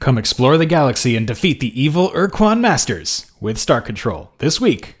Come explore the galaxy and defeat the evil Urquan Masters with Star Control this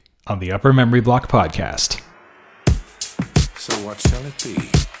week on the Upper Memory Block Podcast. So what shall it be?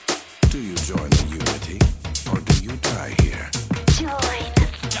 Do you join the Unity, or do you die here? Join.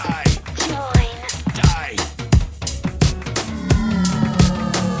 Die! Join. Die!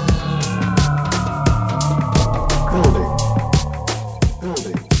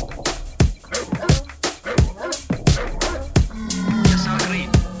 Building. Yes, sir, agreed.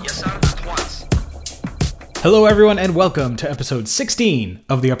 Yes, sir, at once. Hello, everyone, and welcome to episode 16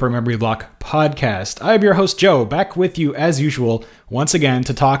 of the Upper Memory Block Podcast. I am your host, Joe, back with you as usual, once again,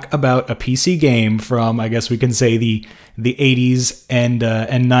 to talk about a PC game from, I guess we can say, the 80s and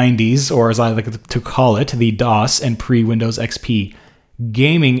 90s, or as I like to call it, the DOS and pre-Windows XP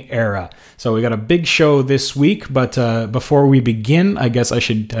gaming era. So we got a big show this week, but before we begin, I guess I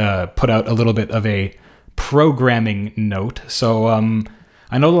should put out a little bit of a programming note. So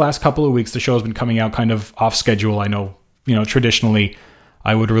I know the last couple of weeks the show's been coming out kind of off schedule. I know, traditionally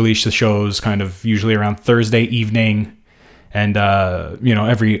I would release the shows kind of usually around Thursday evening and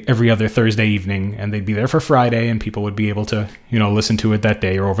every other Thursday evening, and they'd be there for Friday and people would be able to, listen to it that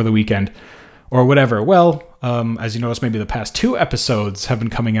day or over the weekend or whatever. Well, as you notice, maybe the past two episodes have been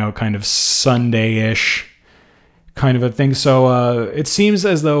coming out kind of Sunday-ish kind of a thing. So it seems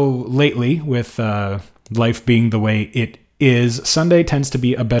as though lately, with life being the way it is, Sunday tends to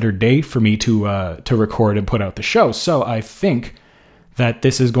be a better day for me to record and put out the show. So I think that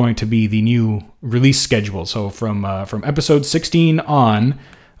this is going to be the new release schedule. So from episode 16 on,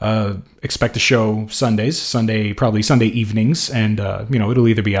 expect the show probably Sunday evenings, and it'll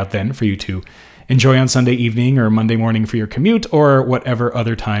either be out then for you to enjoy on Sunday evening or Monday morning for your commute, or whatever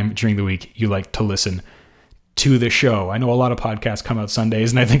other time during the week you like to listen to the show. I know a lot of podcasts come out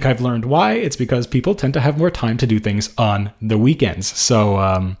Sundays, and I think I've learned why. It's because people tend to have more time to do things on the weekends.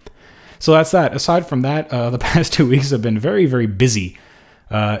 So that's that. Aside from that, the past 2 weeks have been very, very busy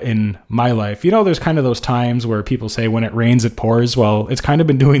in my life. There's kind of those times where people say when it rains, it pours. Well, it's kind of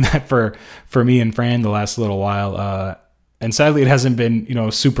been doing that for me and Fran the last little while. And sadly, it hasn't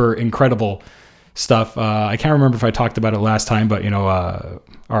been, super incredible stuff. I can't remember if I talked about it last time, but,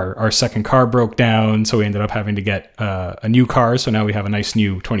 our second car broke down, so we ended up having to get a new car. So now we have a nice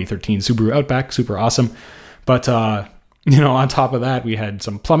new 2013 Subaru Outback, super awesome. But, on top of that, we had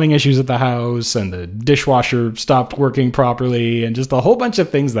some plumbing issues at the house, and the dishwasher stopped working properly, and just a whole bunch of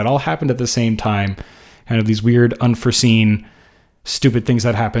things that all happened at the same time. Kind of these weird, unforeseen, stupid things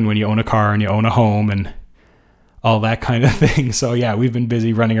that happen when you own a car and you own a home and all that kind of thing. So yeah, we've been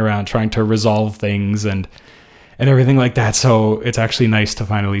busy running around trying to resolve things and everything like that. So it's actually nice to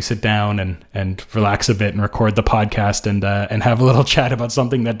finally sit down and relax a bit and record the podcast and have a little chat about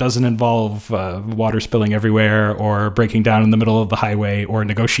something that doesn't involve water spilling everywhere or breaking down in the middle of the highway or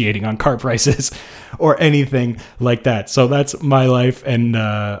negotiating on car prices or anything like that. So that's my life, and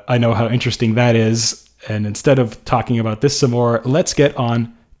I know how interesting that is. And instead of talking about this some more, let's get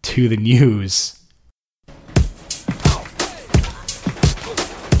on to the news.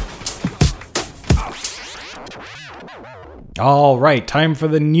 All right, time for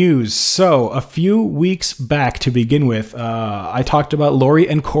the news. So, a few weeks back to begin with, I talked about Laurie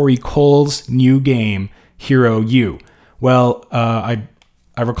and Corey Cole's new game, Hero U. Well, I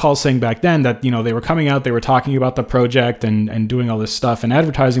recall saying back then that, they were coming out, they were talking about the project and doing all this stuff and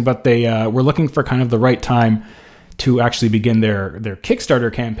advertising, but they were looking for kind of the right time to actually begin their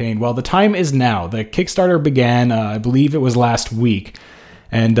Kickstarter campaign. Well, the time is now. The Kickstarter began, I believe it was last week.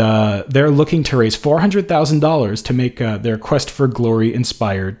 And they're looking to raise $400,000 to make their Quest for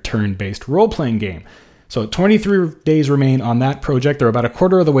Glory-inspired turn-based role-playing game. So 23 days remain on that project. They're about a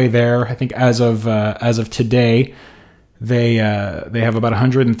quarter of the way there. I think as of today, they have about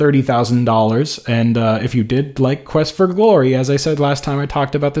 $130,000. And if you did like Quest for Glory, as I said last time I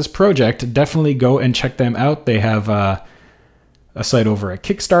talked about this project, definitely go and check them out. They have a site over at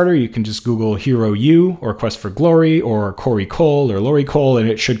Kickstarter. You can just Google Hero U or Quest for Glory or Corey Cole or Laurie Cole, and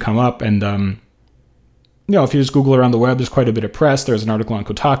it should come up. And, if you just Google around the web, there's quite a bit of press. There's an article on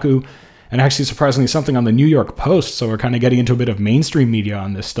Kotaku, and actually, surprisingly, something on the New York Post. So we're kind of getting into a bit of mainstream media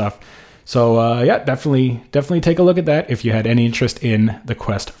on this stuff. So, definitely take a look at that if you had any interest in the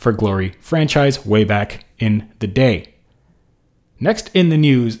Quest for Glory franchise way back in the day. Next in the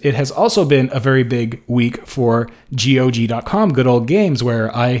news, it has also been a very big week for GOG.com, Good Old Games,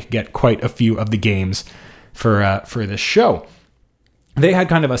 where I get quite a few of the games for this show. They had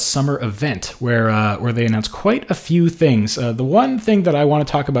kind of a summer event where they announced quite a few things. The one thing that I want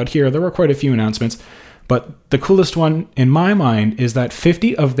to talk about here, there were quite a few announcements, but the coolest one in my mind is that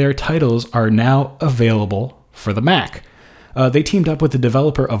 50 of their titles are now available for the Mac. they teamed up with the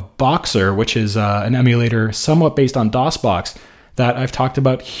developer of Boxer, which is an emulator somewhat based on DOSBox that I've talked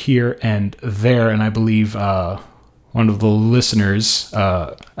about here and there, and I believe one of the listeners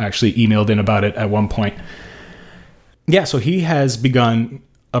actually emailed in about it at one point. Yeah, so he has begun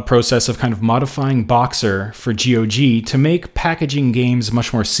a process of kind of modifying Boxer for GOG to make packaging games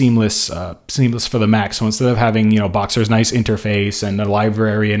much more seamless for the Mac. So instead of having, Boxer's nice interface and a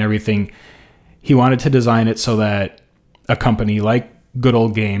library and everything, he wanted to design it so that a company like Good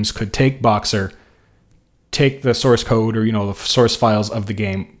Old Games could take Boxer, take the source code or, the source files of the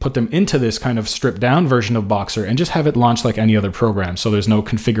game, put them into this kind of stripped down version of Boxer and just have it launch like any other program. So there's no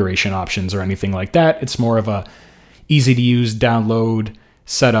configuration options or anything like that. It's more of a easy to use, download,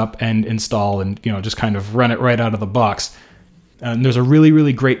 set up and install and, just kind of run it right out of the box. And there's a really,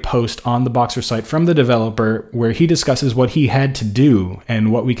 really great post on the Boxer site from the developer where he discusses what he had to do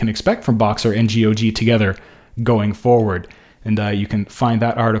and what we can expect from Boxer and GOG together going forward. And you can find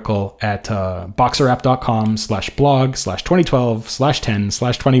that article at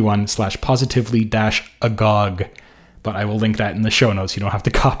boxerapp.com/blog/2012/10/21/positively-agog. But I will link that in the show notes. You don't have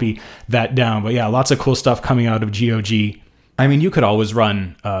to copy that down. But yeah, lots of cool stuff coming out of GOG. I mean, you could always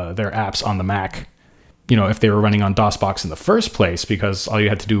run their apps on the Mac, if they were running on DOSBox in the first place, because all you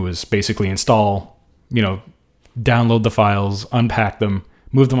had to do was basically install, download the files, unpack them,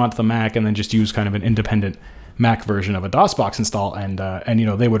 move them onto the Mac, and then just use kind of an independent Mac version of a DOSBox install, and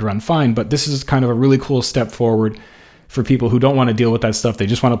they would run fine. But this is kind of a really cool step forward for people who don't want to deal with that stuff. They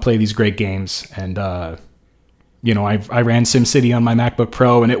just want to play these great games. And, I ran SimCity on my MacBook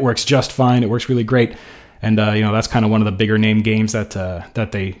Pro, and it works just fine. It works really great. And, that's kind of one of the bigger name games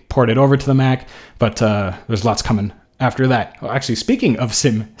that they ported over to the Mac. But there's lots coming after that. Well, actually, speaking of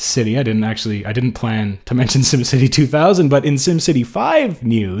SimCity, I didn't plan to mention SimCity 2000, but in SimCity 5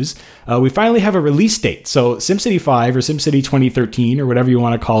 news, we finally have a release date. So SimCity 5 or SimCity 2013 or whatever you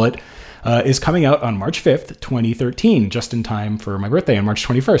want to call it is coming out on March 5th, 2013, just in time for my birthday on March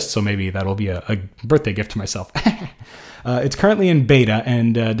 21st. So maybe that'll be a birthday gift to myself. It's currently in beta,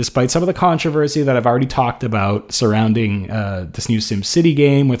 and despite some of the controversy that I've already talked about surrounding this new SimCity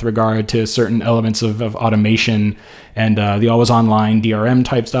game with regard to certain elements of automation and the always online DRM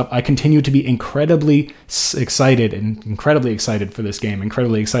type stuff, I continue to be incredibly excited for this game,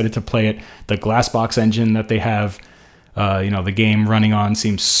 incredibly excited to play it. The Glassbox engine that they have, the game running on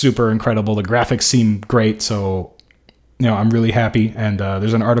seems super incredible. The graphics seem great, so I'm really happy, and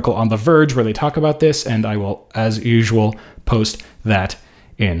there's an article on The Verge where they talk about this, and I will, as usual, post that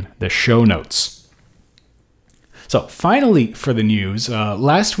in the show notes. So, finally for the news,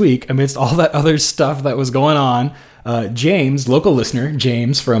 last week, amidst all that other stuff that was going on, James, local listener,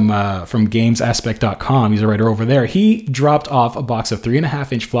 James from gamesaspect.com, he's a writer over there, he dropped off a box of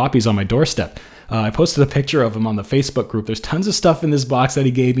 3.5-inch floppies on my doorstep. I posted a picture of him on the Facebook group. There's tons of stuff in this box that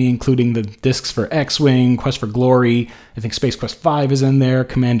he gave me, including the discs for X-Wing, Quest for Glory, I think Space Quest 5 is in there,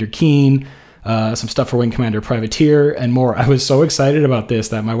 Commander Keen, some stuff for Wing Commander Privateer, and more. I was so excited about this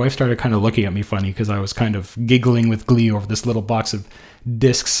that my wife started kind of looking at me funny because I was kind of giggling with glee over this little box of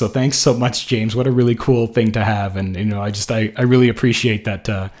discs. So thanks so much, James. What a really cool thing to have. And, I really appreciate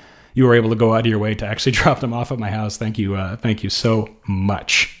that you were able to go out of your way to actually drop them off at my house. Thank you so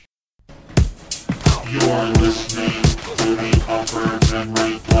much. You're listening to the Upper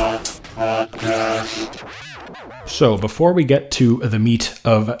Memory Block Podcast. So before we get to the meat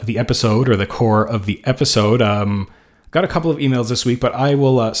of the episode, or the core of the episode, got a couple of emails this week, but I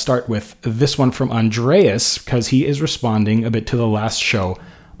will start with this one from Andreas, because he is responding a bit to the last show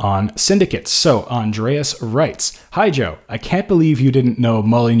on syndicates. So Andreas writes, "Hi Joe, I can't believe you didn't know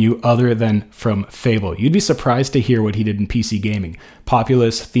Molyneux other than from Fable. You'd be surprised to hear what he did in PC gaming.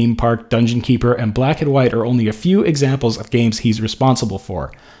 Populous, Theme Park, Dungeon Keeper, and Black and White are only a few examples of games he's responsible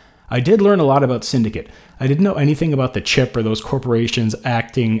for. I did learn a lot about Syndicate. I didn't know anything about the chip or those corporations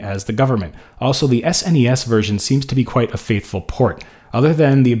acting as the government. Also, the SNES version seems to be quite a faithful port. Other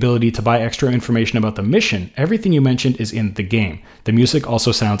than the ability to buy extra information about the mission, everything you mentioned is in the game. The music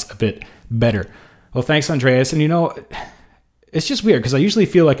also sounds a bit better." Well, thanks, Andreas. And it's just weird because I usually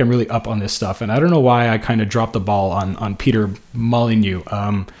feel like I'm really up on this stuff, and I don't know why I kind of dropped the ball on Peter Molyneux.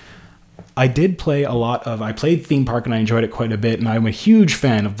 I did play I played Theme Park and I enjoyed it quite a bit, and I'm a huge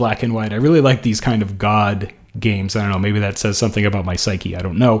fan of Black and White. I really like these kind of God games. I don't know, maybe that says something about my psyche, I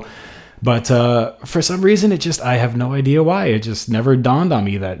don't know. But for some reason, I have no idea why. It just never dawned on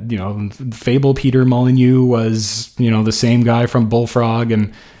me that, Fable Peter Molyneux was, the same guy from Bullfrog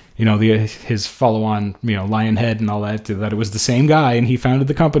and, his follow-on, Lionhead and all that it was the same guy, and he founded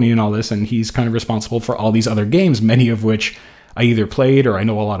the company and all this, and he's kind of responsible for all these other games, many of which I either played or I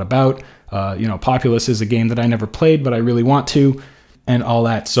know a lot about. Populous is a game that I never played, but I really want to, and all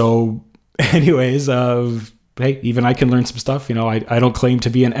that. So anyways, hey, even I can learn some stuff. I don't claim to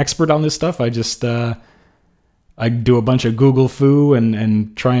be an expert on this stuff. I just, I do a bunch of Google foo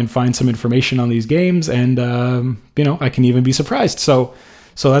and try and find some information on these games. And, I can even be surprised. So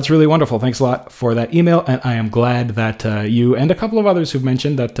that's really wonderful. Thanks a lot for that email. And I am glad that you and a couple of others who've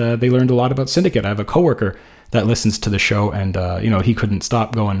mentioned that they learned a lot about Syndicate. I have a coworker that listens to the show, and, he couldn't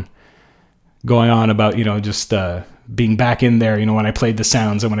stop going on about, just being back in there, when I played the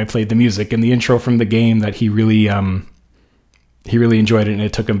sounds and when I played the music and the intro from the game, that he really enjoyed it, and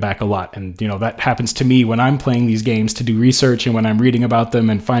it took him back a lot. And, that happens to me when I'm playing these games to do research, and when I'm reading about them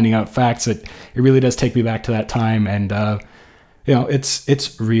and finding out facts, it really does take me back to that time. And,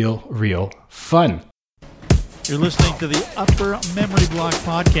 it's real fun. You're listening to the Upper Memory Block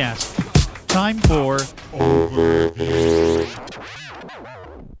Podcast. Time for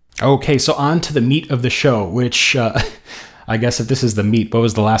Okay, so on to the meat of the show, which I guess if this is the meat, what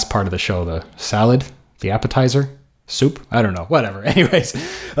was the last part of the show? The salad? The appetizer? Soup? I don't know. Whatever. Anyways,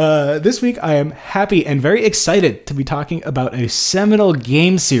 this week I am happy and very excited to be talking about a seminal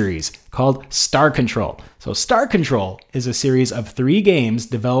game series called Star Control. So Star Control is a series of 3 games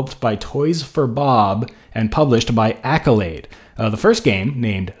developed by Toys for Bob and published by Accolade. The first game,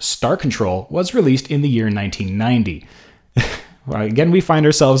 named Star Control, was released in the year 1990. Well, again, we find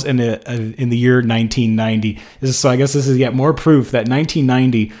ourselves in the year 1990. So I guess this is yet more proof that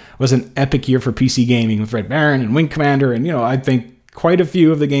 1990 was an epic year for PC gaming, with Red Baron and Wing Commander, and I think quite a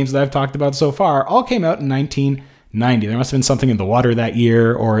few of the games that I've talked about so far all came out in 1990. There must have been something in the water that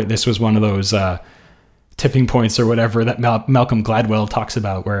year, or this was one of those tipping points or whatever that Malcolm Gladwell talks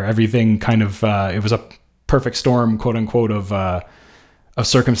about, where everything kind of it was a perfect storm, quote unquote, of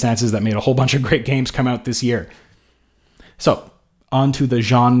circumstances that made a whole bunch of great games come out this year. So, onto the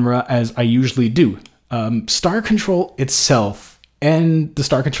genre as I usually do. Star Control itself and the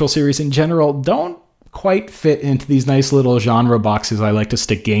Star Control series in general don't quite fit into these nice little genre boxes I like to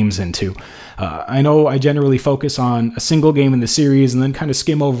stick games into. I know I generally focus on a single game in the series and then kind of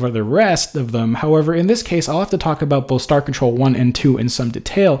skim over the rest of them. However, in this case, I'll have to talk about both Star Control 1 and 2 in some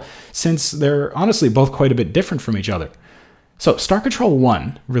detail, since they're honestly both quite a bit different from each other. So, Star Control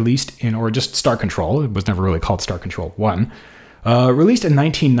 1, or just Star Control, it was never really called Star Control 1, released in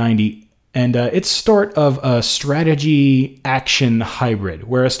 1990, and it's sort of a strategy-action hybrid,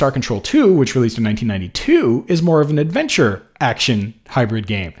 whereas Star Control 2, which released in 1992, is more of an adventure-action hybrid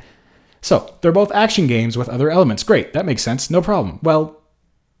game. So, they're both action games with other elements. Great, that makes sense, no problem. Well,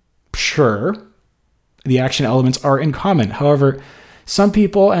 sure, the action elements are in common. However, some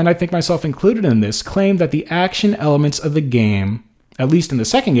people, and I think myself included in this, claim that the action elements of the game, at least in the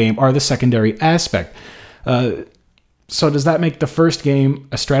second game, are the secondary aspect. So does that make the first game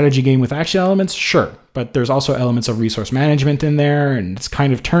a strategy game with action elements? Sure, but there's also elements of resource management in there, and it's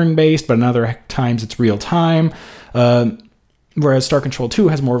kind of turn-based, but in other times it's real-time. Whereas Star Control 2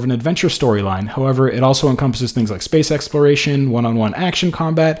 has more of an adventure storyline. However, it also encompasses things like space exploration, one-on-one action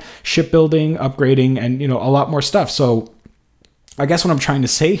combat, shipbuilding, upgrading, and a lot more stuff. So I guess what I'm trying to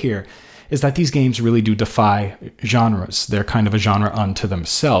say here is that these games really do defy genres. They're kind of a genre unto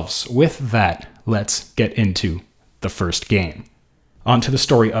themselves. With that, let's get into the first game. On to the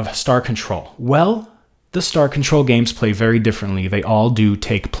story of Star Control. Well, the Star Control games play very differently. They all do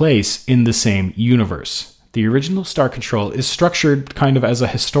take place in the same universe. The original Star Control is structured kind of as a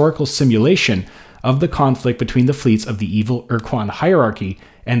historical simulation of the conflict between the fleets of the evil Urquan hierarchy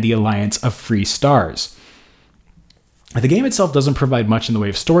and the Alliance of Free Stars. The game itself doesn't provide much in the way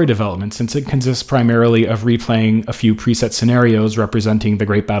of story development, since it consists primarily of replaying a few preset scenarios representing the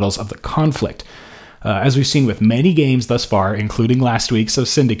great battles of the conflict. As we've seen with many games thus far, including last week's of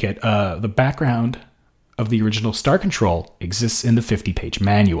Syndicate, the background of the original Star Control exists in the 50-page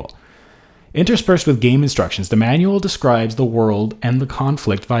manual. Interspersed with game instructions, the manual describes the world and the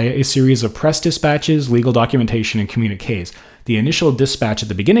conflict via a series of press dispatches, legal documentation, and communiques. The initial dispatch at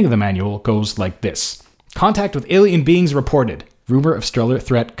the beginning of the manual goes like this. Contact with alien beings reported. Rumor of stellar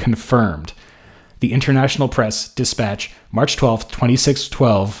threat confirmed. The International Press Dispatch, March 12,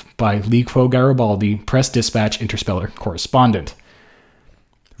 2612, by Liquo Garibaldi, Press Dispatch Interstellar Correspondent.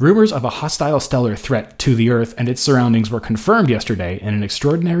 Rumors of a hostile stellar threat to the Earth and its surroundings were confirmed yesterday in an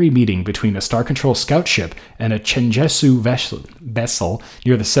extraordinary meeting between a Star Control scout ship and a Chenjesu vessel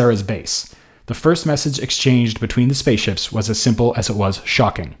near the Ceres base. The first message exchanged between the spaceships was as simple as it was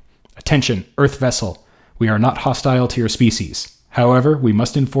shocking. Attention, Earth vessel. We are not hostile to your species. However, we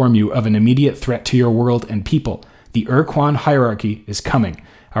must inform you of an immediate threat to your world and people. The Urquan hierarchy is coming.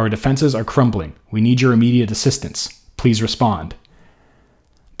 Our defenses are crumbling. We need your immediate assistance. Please respond.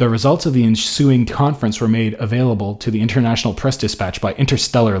 The results of the ensuing conference were made available to the International Press Dispatch by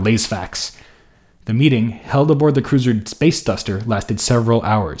Interstellar Lasefax. The meeting, held aboard the cruiser Space Duster, lasted several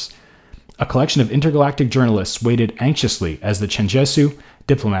hours. A collection of intergalactic journalists waited anxiously as the Chenjesu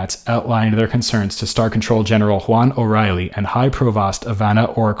diplomats outlined their concerns to Star Control General Juan O'Reilly and High Provost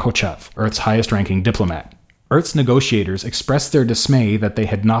Ivana Orkochev, Earth's highest-ranking diplomat. Earth's negotiators expressed their dismay that they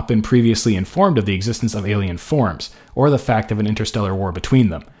had not been previously informed of the existence of alien forms, or the fact of an interstellar war between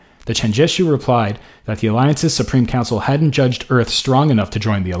them. The Chenjesu replied that the Alliance's Supreme Council hadn't judged Earth strong enough to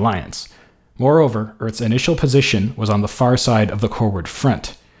join the Alliance. Moreover, Earth's initial position was on the far side of the Corward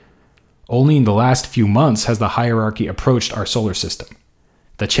Front. Only in the last few months has the hierarchy approached our solar system.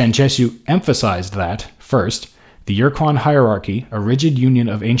 The Chenjesu emphasized that, first, the Urquan hierarchy, a rigid union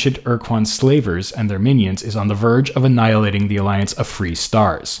of ancient Urquan slavers and their minions, is on the verge of annihilating the Alliance of Free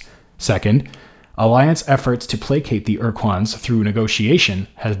Stars. Second, Alliance efforts to placate the Urquans through negotiation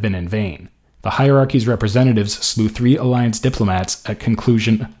have been in vain. The hierarchy's representatives slew 3 Alliance diplomats at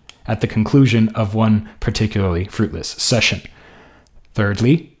the conclusion of one particularly fruitless session.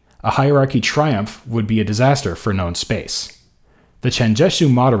 Thirdly, a hierarchy triumph would be a disaster for known space. The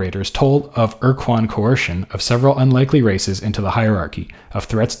Chenjesu moderators told of Urquan coercion of several unlikely races into the hierarchy, of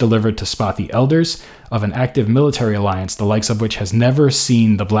threats delivered to spot the elders, of an active military alliance the likes of which has never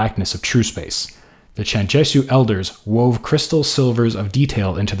seen the blackness of true space. The Chenjesu elders wove crystal silvers of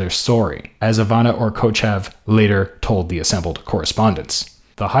detail into their story, as Ivana Orkochev later told the assembled correspondents.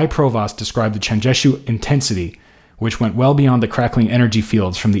 The High Provost described the Chenjesu intensity, which went well beyond the crackling energy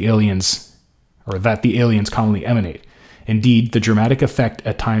fields from the aliens, or that the aliens commonly emanate. Indeed, the dramatic effect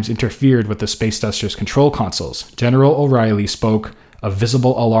at times interfered with the Space Duster's control consoles. General O'Reilly spoke of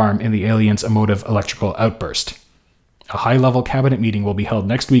visible alarm in the aliens' emotive electrical outburst. A high-level cabinet meeting will be held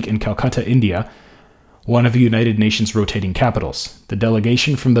next week in Calcutta, India, one of the United Nations' rotating capitals. The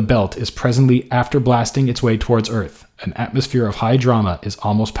delegation from the Belt is presently after blasting its way towards Earth. An atmosphere of high drama is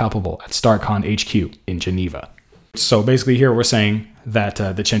almost palpable at StarCon HQ in Geneva. So basically here we're saying that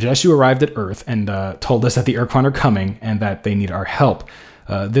the Chenjesu arrived at Earth and told us that the Urquan are coming and that they need our help.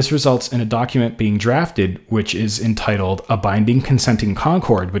 This results in a document being drafted which is entitled A Binding Consenting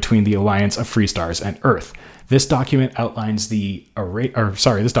Concord Between the Alliance of Free Stars and Earth. This document outlines the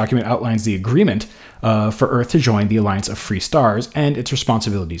agreement for Earth to join the Alliance of Free Stars and its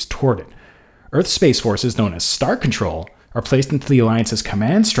responsibilities toward it. Earth's space forces, known as Star Control, are placed into the Alliance's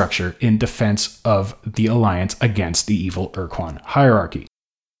command structure in defense of the Alliance against the evil Urquan hierarchy.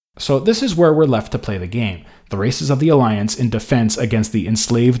 So this is where we're left to play the game, the races of the Alliance in defense against the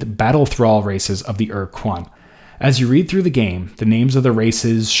enslaved battle thrall races of the Urquan. As you read through the game, the names of the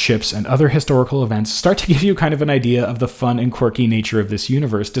races, ships, and other historical events start to give you kind of an idea of the fun and quirky nature of this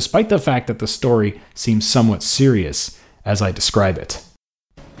universe, despite the fact that the story seems somewhat serious as I describe it.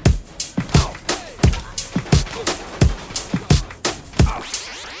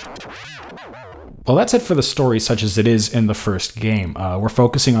 Well, that's it for the story such as it is in the first game. We're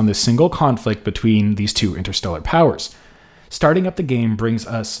focusing on this single conflict between these two interstellar powers. Starting up the game brings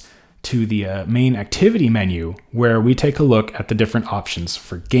us to the main activity menu, where we take a look at the different options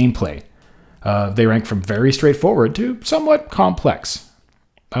for gameplay. They rank from very straightforward to somewhat complex.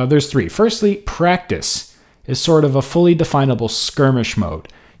 There's 3. Firstly, practice is sort of a fully definable skirmish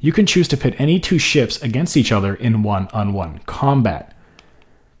mode. You can choose to pit any 2 ships against each other in one-on-one combat.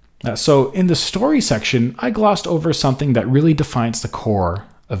 So in the story section, I glossed over something that really defines the core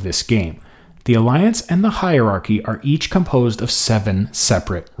of this game. The Alliance and the Hierarchy are each composed of 7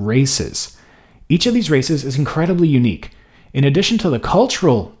 separate races. Each of these races is incredibly unique. In addition to the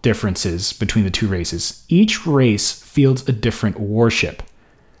cultural differences between the 2 races, each race fields a different warship.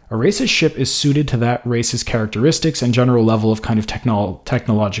 A race's ship is suited to that race's characteristics and general level of kind of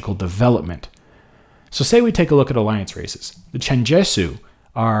technological development. So say we take a look at Alliance races. The Chenjesu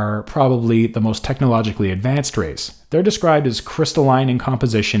are probably the most technologically advanced race. They're described as crystalline in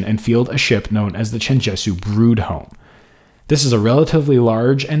composition and field a ship known as the Chenjesu Broodhome. This is a relatively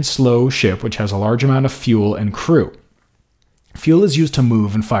large and slow ship which has a large amount of fuel and crew. Fuel is used to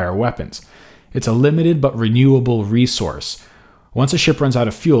move and fire weapons. It's a limited but renewable resource. Once a ship runs out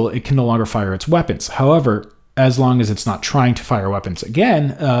of fuel, it can no longer fire its weapons. However, as long as it's not trying to fire weapons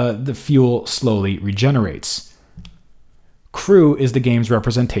again, the fuel slowly regenerates. Crew is the game's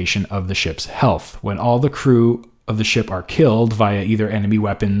representation of the ship's health. When all the crew of the ship are killed via either enemy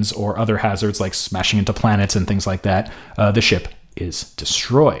weapons or other hazards like smashing into planets and things like that, the ship is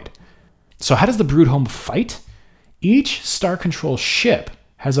destroyed. So how does the Broodhome fight? Each Star Control ship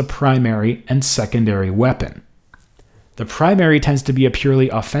has a primary and secondary weapon. The primary tends to be a purely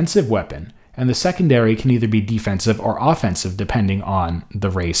offensive weapon, and the secondary can either be defensive or offensive depending on the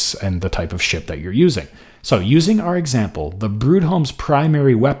race and the type of ship that you're using. So using our example, the Broodhome's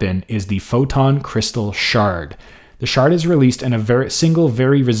primary weapon is the Photon Crystal Shard. The shard is released in a single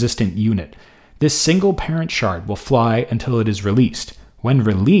very resistant unit. This single parent shard will fly until it is released. When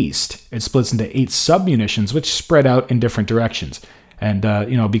released, it splits into 8 sub-munitions which spread out in different directions. And,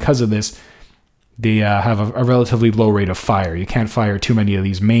 because of this, they have a relatively low rate of fire. You can't fire too many of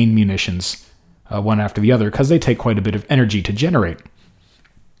these main munitions one after the other because they take quite a bit of energy to generate.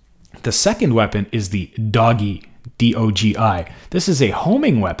 The second weapon is the Doggy, D-O-G-I. This is a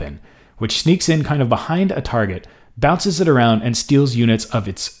homing weapon, which sneaks in kind of behind a target, bounces it around, and steals units of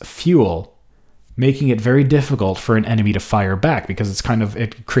its fuel, making it very difficult for an enemy to fire back because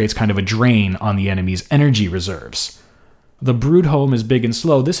it creates kind of a drain on the enemy's energy reserves. The Broodhome is big and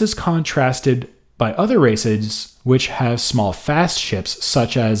slow. This is contrasted by other races which have small fast ships,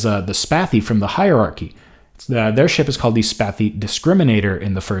 such as the Spathi from the Hierarchy. Their ship is called the Spathi Discriminator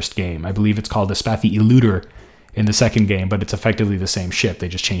in the first game. I believe it's called the Spathi Eluder in the second game, but it's effectively the same ship. They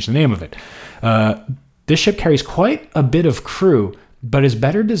just changed the name of it. This ship carries quite a bit of crew, but is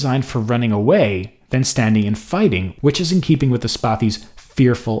better designed for running away than standing and fighting, which is in keeping with the Spathi's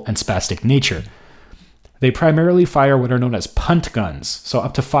fearful and spastic nature. They primarily fire what are known as punt guns, so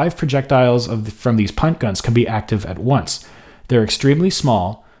up to 5 projectiles from these punt guns can be active at once. They're extremely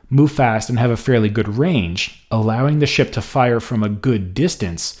small, move fast, and have a fairly good range, allowing the ship to fire from a good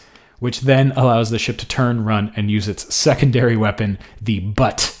distance, which then allows the ship to turn, run, and use its secondary weapon, the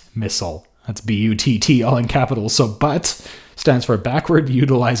Butt missile. That's B-U-T-T, all in capitals. So BUTT stands for Backward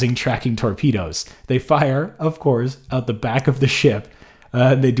Utilizing Tracking Torpedoes. They fire, of course, out the back of the ship.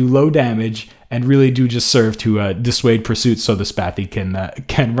 They do low damage and really do just serve to dissuade pursuit so the Spathi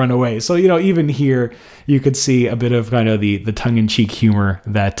can run away. So, even here, you could see a bit of kind of the tongue-in-cheek humor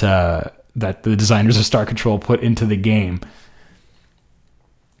that the designers of Star Control put into the game.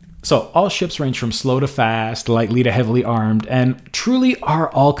 So all ships range from slow to fast, lightly to heavily armed, and truly are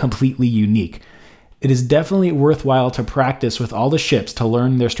all completely unique. It is definitely worthwhile to practice with all the ships to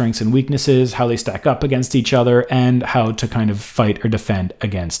learn their strengths and weaknesses, how they stack up against each other, and how to kind of fight or defend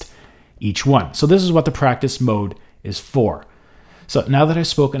against each one. So this is what the practice mode is for. So now that I've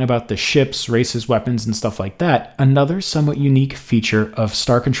spoken about the ships, races, weapons, and stuff like that, another somewhat unique feature of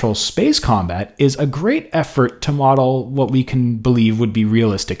Star Control space combat is a great effort to model what we can believe would be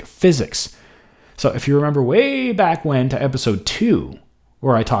realistic physics. So if you remember way back when to episode 2,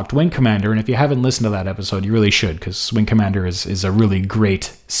 where I talked Wing Commander, and if you haven't listened to that episode, you really should, because Wing Commander is a really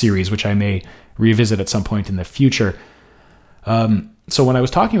great series, which I may revisit at some point in the future. So when I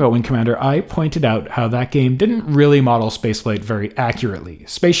was talking about Wing Commander, I pointed out how that game didn't really model spaceflight very accurately.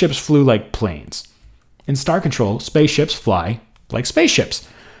 Spaceships flew like planes. In Star Control, spaceships fly like spaceships.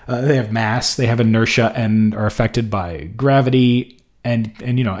 They have mass, they have inertia, and are affected by gravity,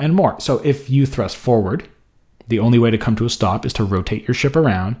 and more. So if you thrust forward, the only way to come to a stop is to rotate your ship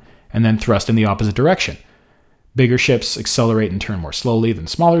around and then thrust in the opposite direction. Bigger ships accelerate and turn more slowly than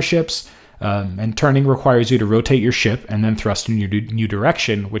smaller ships. And turning requires you to rotate your ship and then thrust in your new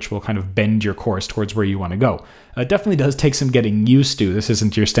direction, which will kind of bend your course towards where you want to go. It definitely does take some getting used to. This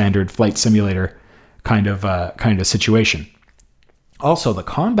isn't your standard flight simulator kind of situation. Also, the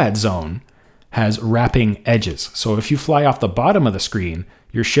combat zone has wrapping edges. So if you fly off the bottom of the screen,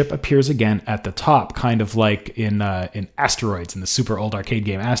 your ship appears again at the top, kind of like in Asteroids, in the super old arcade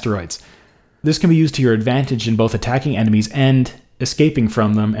game Asteroids. This can be used to your advantage in both attacking enemies and escaping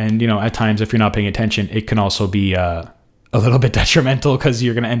from them, and at times, if you're not paying attention, it can also be a little bit detrimental because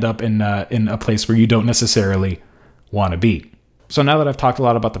you're going to end up in a place where you don't necessarily want to be. So now that I've talked a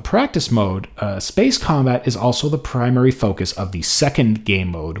lot about the practice mode, space combat is also the primary focus of the second game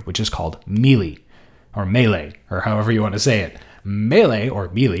mode, which is called Melee, or however you want to say it. Melee, or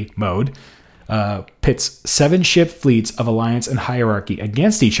Melee mode, pits 7 ship fleets of Alliance and Hierarchy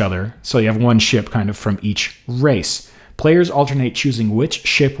against each other, so you have one ship kind of from each race. Players alternate choosing which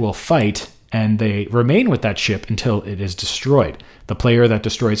ship will fight, and they remain with that ship until it is destroyed. The player that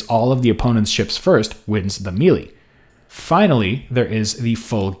destroys all of the opponent's ships first wins the melee. Finally, there is the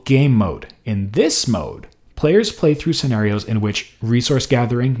full game mode. In this mode, players play through scenarios in which resource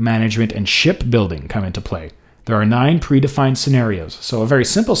gathering, management, and ship building come into play. There are 9 predefined scenarios, so a very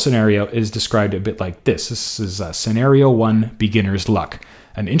simple scenario is described a bit like this. This is Scenario 1, Beginner's Luck.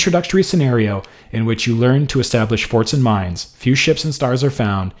 An introductory scenario in which you learn to establish forts and mines. Few ships and stars are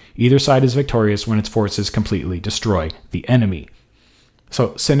found. Either side is victorious when its forces completely destroy the enemy.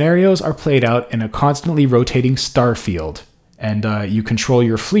 So scenarios are played out in a constantly rotating star field, and you control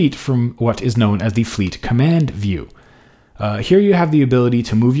your fleet from what is known as the fleet command view. Here you have the ability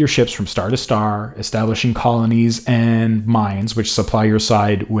to move your ships from star to star, establishing colonies and mines, which supply your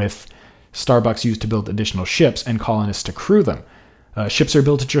side with Starbucks used to build additional ships and colonists to crew them. Ships are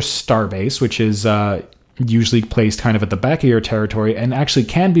built at your starbase, which is usually placed kind of at the back of your territory and actually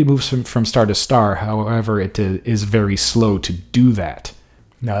can be moved from star to star. However, it is very slow to do that.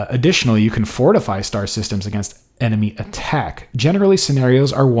 Additionally, you can fortify star systems against enemy attack. Generally,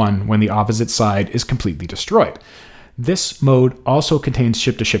 scenarios are won when the opposite side is completely destroyed. This mode also contains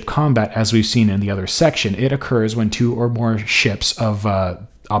ship-to-ship combat, as we've seen in the other section. It occurs when two or more ships of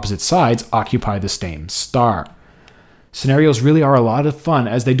opposite sides occupy the same star. Scenarios really are a lot of fun,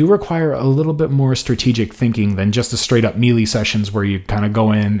 as they do require a little bit more strategic thinking than just the straight-up melee sessions where you kind of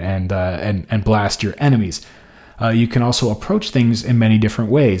go in and blast your enemies. You can also approach things in many different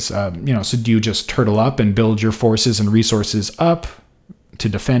ways. So do you just turtle up and build your forces and resources up to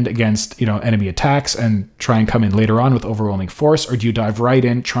defend against enemy attacks and try and come in later on with overwhelming force, or do you dive right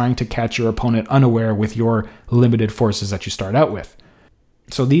in trying to catch your opponent unaware with your limited forces that you start out with?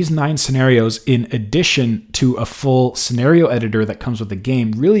 So these 9 scenarios, in addition to a full scenario editor that comes with the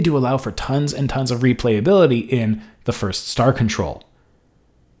game, really do allow for tons and tons of replayability in the first Star Control.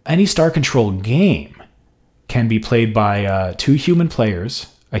 Any Star Control game can be played by 2 human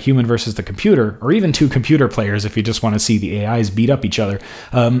players, a human versus the computer, or even 2 computer players if you just want to see the AIs beat up each other.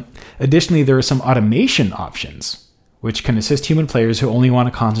 Additionally, there are some automation options, which can assist human players who only want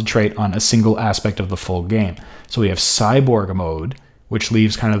to concentrate on a single aspect of the full game. So we have Cyborg mode, which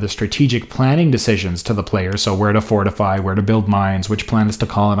leaves kind of the strategic planning decisions to the player, so where to fortify, where to build mines, which planets to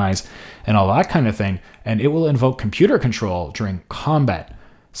colonize, and all that kind of thing, and it will invoke computer control during combat.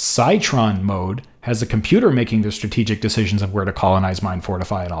 Cytron mode has the computer making the strategic decisions of where to colonize, mine,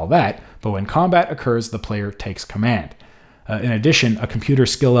 fortify, and all that, but when combat occurs, the player takes command. In addition, a computer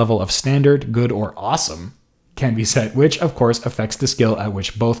skill level of standard, good, or awesome can be set, which of course affects the skill at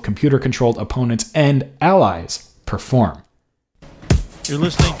which both computer-controlled opponents and allies perform. You're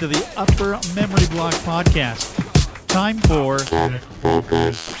listening to the Upper Memory Block Podcast. Time for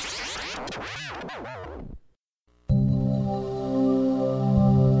Focus.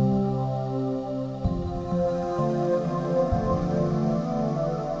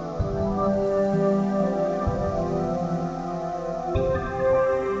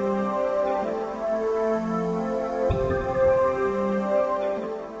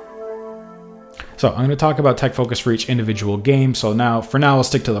 So I'm going to talk about tech focus for each individual game. So for now, I'll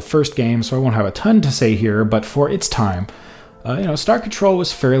stick to the first game, so I won't have a ton to say here, but for its time, Star Control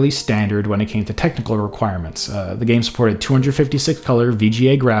was fairly standard when it came to technical requirements. The game supported 256 color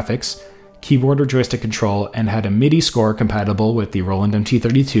VGA graphics, keyboard or joystick control, and had a MIDI score compatible with the Roland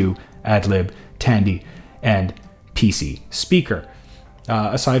MT32, AdLib, Tandy, and PC speaker.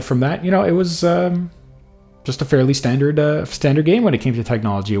 Aside from that, it was just a fairly standard game when it came to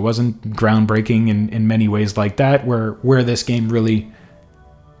technology. It wasn't groundbreaking in many ways like that. Where this game really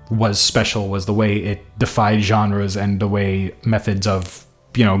was special was the way it defied genres and the way methods of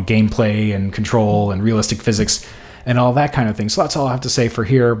gameplay and control and realistic physics and all that kind of thing. So that's all I have to say for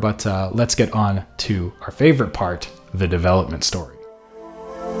here. But let's get on to our favorite part, the development story.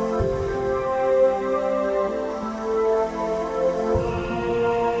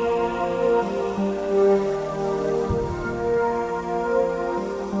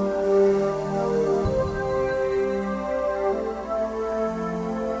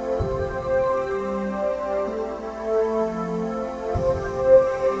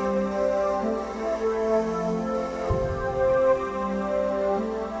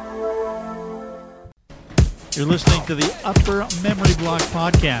 You're listening to the Upper Memory Block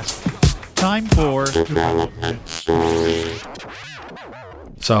Podcast. Time for Development story.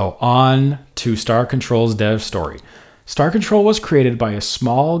 So on to Star Control's dev story. Star Control was created by a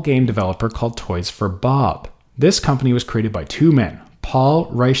small game developer called Toys for Bob. This company was created by 2 men, Paul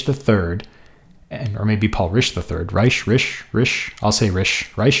Reich III, or maybe Paul Risch III. Risch. I'll say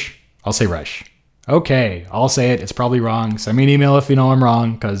Risch. Reich? I'll say Reich. Okay, I'll say it. It's probably wrong. Send me an email if you know I'm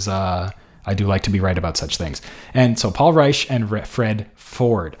wrong, because I do like to be right about such things. And so Paul Reich and Fred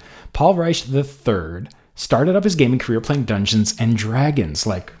Ford. Paul Reich III started up his gaming career playing Dungeons and Dragons,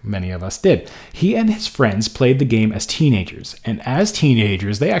 like many of us did. He and his friends played the game as teenagers, and as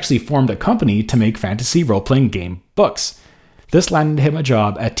teenagers, they actually formed a company to make fantasy role-playing game books. This landed him a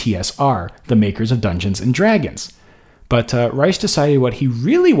job at TSR, the makers of Dungeons and Dragons. But Reich decided what he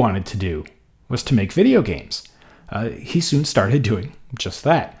really wanted to do was to make video games. He soon started doing just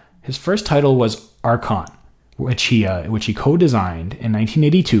that. His first title was Archon, which he co-designed in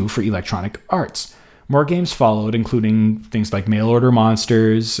 1982 for Electronic Arts. More games followed, including things like Mail Order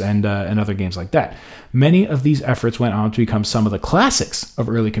Monsters and other games like that. Many of these efforts went on to become some of the classics of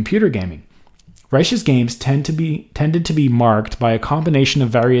early computer gaming. Reich's games tended to be marked by a combination of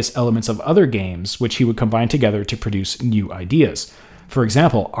various elements of other games, which he would combine together to produce new ideas. For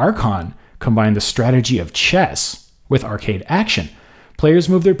example, Archon combined the strategy of chess with arcade action. Players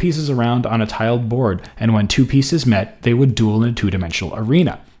moved their pieces around on a tiled board, and when two pieces met, they would duel in a two-dimensional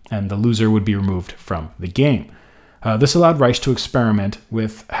arena, and the loser would be removed from the game. This allowed Reich to experiment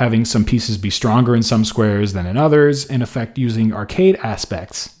with having some pieces be stronger in some squares than in others, in effect using arcade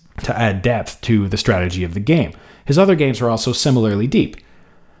aspects to add depth to the strategy of the game. His other games were also similarly deep.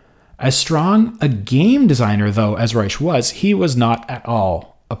 As strong a game designer, though, as Reich was, he was not at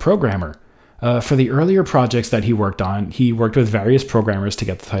all a programmer. For the earlier projects that he worked on, he worked with various programmers to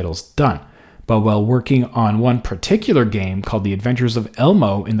get the titles done. But while working on one particular game called The Adventures of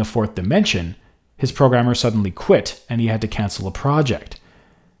Elmo in the Fourth Dimension, his programmer suddenly quit and he had to cancel a project.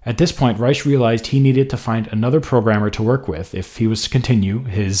 At this point, Reich realized he needed to find another programmer to work with if he was to continue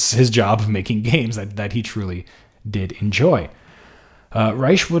his job of making games that he truly did enjoy.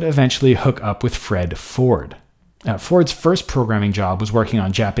 Reich would eventually hook up with Fred Ford. Ford's first programming job was working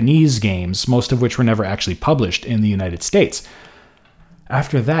on Japanese games, most of which were never actually published in the United States.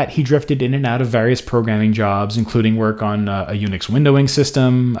 After that, he drifted in and out of various programming jobs, including work on a Unix windowing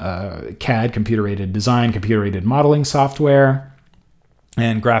system, CAD, computer-aided design, computer-aided modeling software,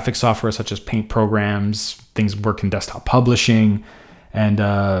 and graphic software such as paint programs, things work in desktop publishing,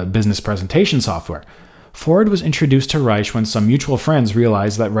 and business presentation software. Ford was introduced to Reich when some mutual friends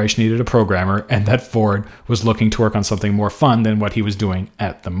realized that Reich needed a programmer and that Ford was looking to work on something more fun than what he was doing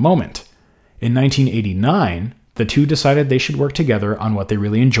at the moment. In 1989, the two decided they should work together on what they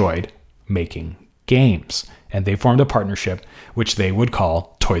really enjoyed, making games, and they formed a partnership which they would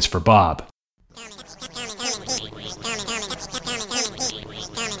call Toys for Bob.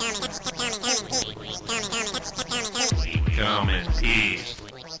 Come in peace.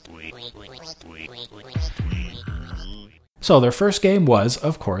 So their first game was,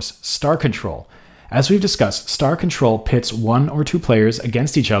 of course, Star Control. As we've discussed, Star Control pits one or two players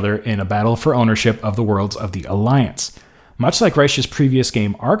against each other in a battle for ownership of the worlds of the Alliance. Much like Reich's previous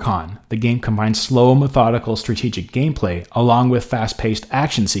game Archon, the game combines slow, methodical, strategic gameplay along with fast-paced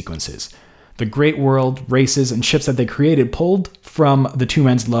action sequences. The great world, races, and ships that they created pulled from the two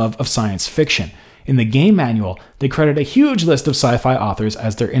men's love of science fiction. In the game manual, they credit a huge list of sci-fi authors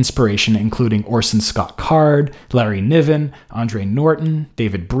as their inspiration, including Orson Scott Card, Larry Niven, Andre Norton,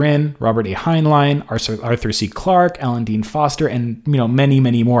 David Brin, Robert A. Heinlein, Arthur C. Clarke, Alan Dean Foster, and many,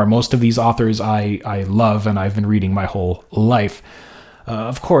 many more. Most of these authors I love and I've been reading my whole life.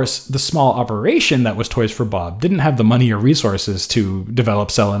 Of course, the small operation that was Toys for Bob didn't have the money or resources to develop,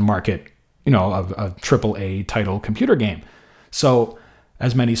 sell, and market, a AAA title computer game. So,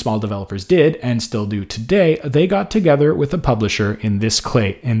 as many small developers did, and still do today, they got together with a publisher, in this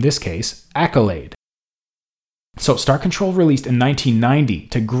case, Accolade. So Star Control released in 1990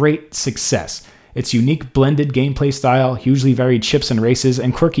 to great success. Its unique blended gameplay style, hugely varied ships and races,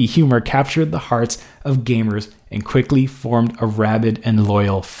 and quirky humor captured the hearts of gamers and quickly formed a rabid and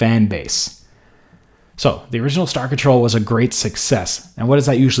loyal fan base. So the original Star Control was a great success. And what does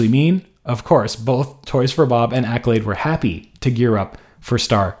that usually mean? Of course, both Toys for Bob and Accolade were happy to gear up for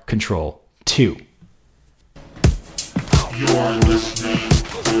Star Control 2. You're listening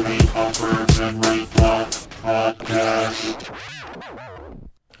to the Upper Memory Block Podcast.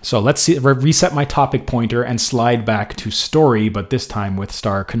 So let's reset my topic pointer and slide back to story, but this time with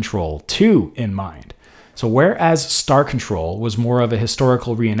Star Control 2 in mind. So whereas Star Control was more of a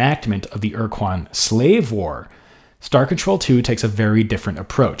historical reenactment of the Urquan slave war, Star Control 2 takes a very different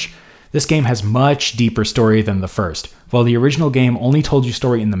approach. This game has much deeper story than the first. While the original game only told you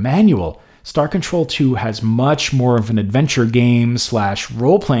story in the manual, Star Control 2 has much more of an adventure game /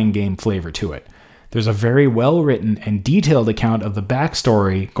 role-playing game flavor to it. There's a very well-written and detailed account of the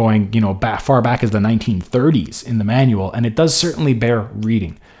backstory going, far back as the 1930s in the manual, and it does certainly bear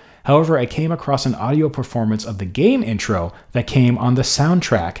reading. However, I came across an audio performance of the game intro that came on the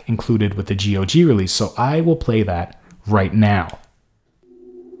soundtrack included with the GOG release, so I will play that right now.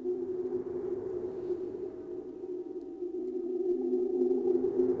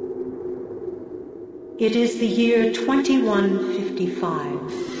 It is the year 2155.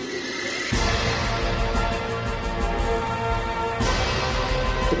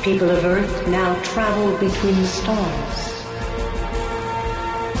 The people of Earth now travel between the stars.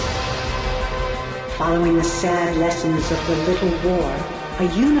 Following the sad lessons of the Little War, a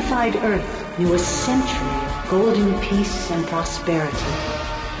unified Earth knew a century of golden peace and prosperity.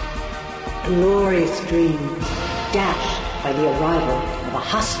 glorious dream dashed by the arrival of a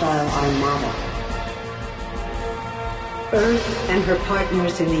hostile armada. Earth and her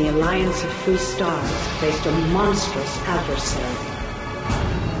partners in the Alliance of Free Stars faced a monstrous adversary.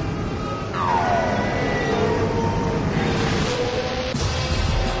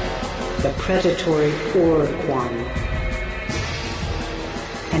 The predatory Orquan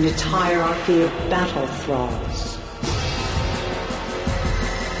and its hierarchy of battle thralls.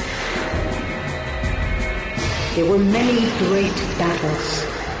 There were many great battles,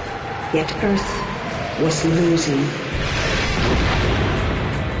 yet Earth was losing.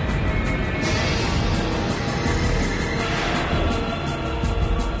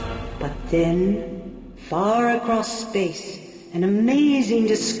 But then, far across space, an amazing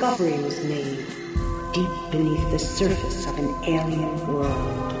discovery was made, deep beneath the surface of an alien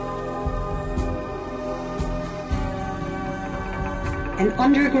world. An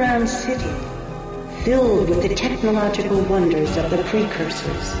underground city, filled with the technological wonders of the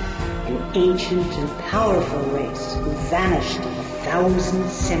precursors, an ancient and powerful race who vanished 1,000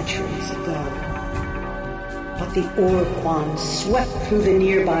 centuries ago. But the Orquan swept through the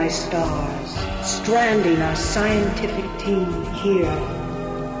nearby stars, stranding our scientific team here.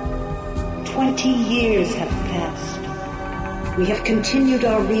 20 years have passed. We have continued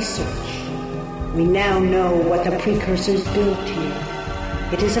our research. We now know what the precursors built here.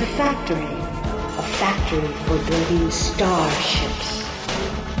 It is a factory for building starships.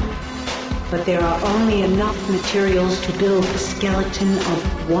 But there are only enough materials to build the skeleton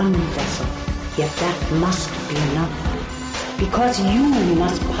of one vessel. Yet that must be enough. Because you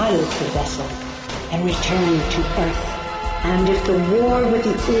must pilot the vessel and return to Earth. And if the war with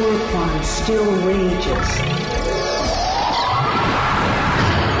the Orquan still rages,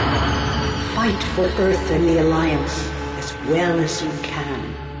 fight for Earth and the Alliance as well as you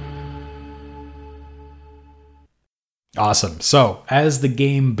can. Awesome. So, as the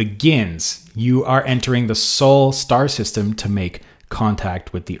game begins, you are entering the Sol star system to make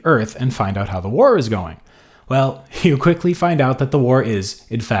contact with the Earth and find out how the war is going. Well, you quickly find out that the war is,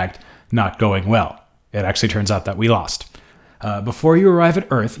 in fact, not going well. It actually turns out that we lost. Before you arrive at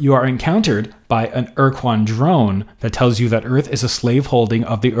Earth, you are encountered by an Urquan drone that tells you that Earth is a slave holding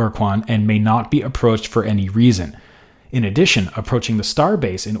of the Urquan and may not be approached for any reason. In addition, approaching the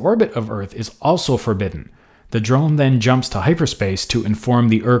starbase in orbit of Earth is also forbidden. The drone then jumps to hyperspace to inform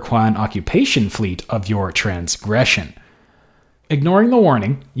the Urquan occupation fleet of your transgression. Ignoring the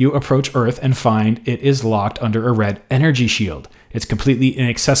warning, you approach Earth and find it is locked under a red energy shield. It's completely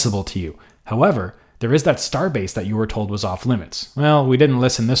inaccessible to you. However, there is that starbase that you were told was off limits. Well, we didn't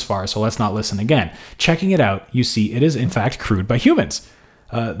listen this far, so let's not listen again. Checking it out, you see it is in fact crewed by humans.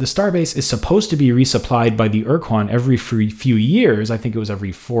 The starbase is supposed to be resupplied by the Urquan every few years. I think it was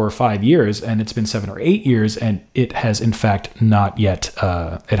every 4 or 5 years, and it's been 7 or 8 years, and it has in fact not yet,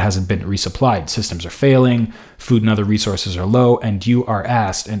 it hasn't been resupplied. Systems are failing, food and other resources are low, and you are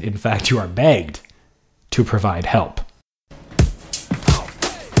asked, and in fact you are begged, to provide help.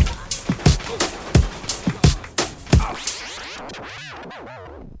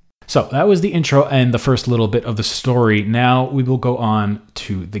 So that was the intro and the first little bit of the story. Now we will go on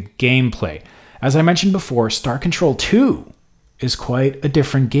to the gameplay. As I mentioned before, Star Control 2 is quite a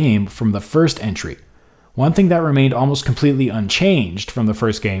different game from the first entry. One thing that remained almost completely unchanged from the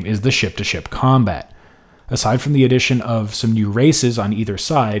first game is the ship-to-ship combat. Aside from the addition of some new races on either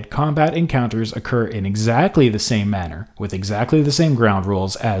side, combat encounters occur in exactly the same manner, with exactly the same ground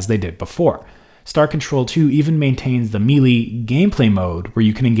rules as they did before. Star Control 2 even maintains the melee gameplay mode where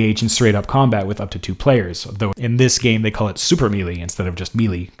you can engage in straight-up combat with up to 2 players, though in this game they call it Super Melee instead of just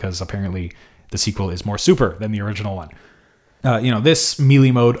Melee, because apparently the sequel is more super than the original one. This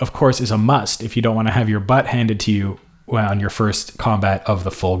melee mode, of course, is a must if you don't want to have your butt handed to you on your first combat of the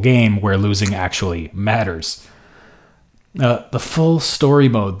full game, where losing actually matters. The full story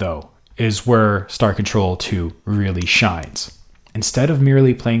mode, though, is where Star Control 2 really shines. Instead of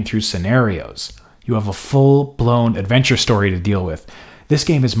merely playing through scenarios, you have a full-blown adventure story to deal with. This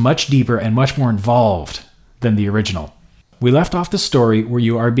game is much deeper and much more involved than the original. We left off the story where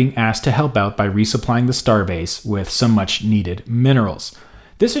you are being asked to help out by resupplying the starbase with some much-needed minerals.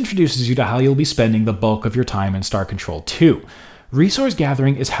 This introduces you to how you'll be spending the bulk of your time in Star Control 2. Resource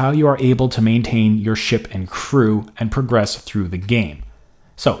gathering is how you are able to maintain your ship and crew and progress through the game.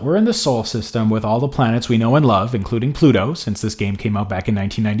 So, we're in the Sol system with all the planets we know and love, including Pluto, since this game came out back in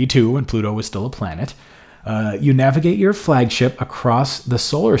 1992 when Pluto was still a planet. You navigate your flagship across the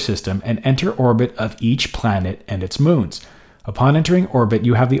solar system and enter orbit of each planet and its moons. Upon entering orbit,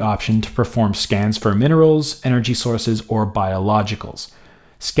 you have the option to perform scans for minerals, energy sources, or biologicals.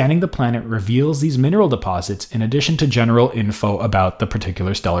 Scanning the planet reveals these mineral deposits in addition to general info about the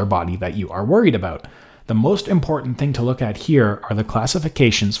particular stellar body that you are worried about. The most important thing to look at here are the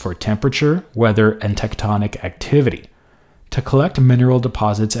classifications for temperature, weather, and tectonic activity. To collect mineral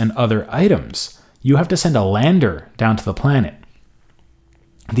deposits and other items, you have to send a lander down to the planet.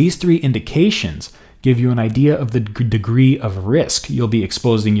 These 3 indications give you an idea of the degree of risk you'll be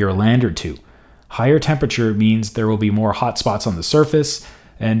exposing your lander to. Higher temperature means there will be more hot spots on the surface,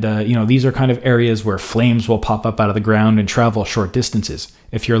 and these are kind of areas where flames will pop up out of the ground and travel short distances.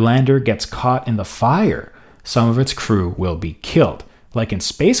 If your lander gets caught in the fire, some of its crew will be killed. Like in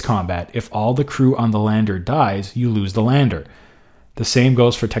space combat, if all the crew on the lander dies, you lose the lander. The same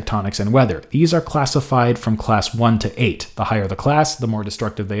goes for tectonics and weather. These are classified from class 1 to 8. The higher the class, the more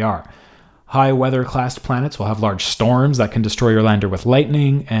destructive they are. High weather classed planets will have large storms that can destroy your lander with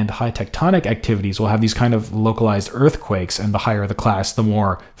lightning, and high tectonic activities will have these kind of localized earthquakes, and the higher the class, the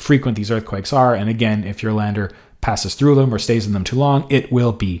more frequent these earthquakes are, and again, if your lander passes through them or stays in them too long, it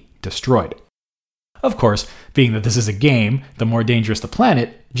will be destroyed. Of course, being that this is a game, the more dangerous the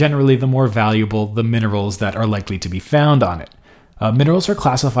planet, generally the more valuable the minerals that are likely to be found on it. Minerals are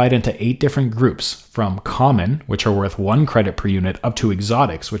classified into 8 different groups, from common, which are worth 1 credit per unit, up to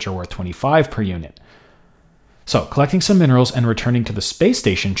exotics, which are worth 25 per unit. So, collecting some minerals and returning to the space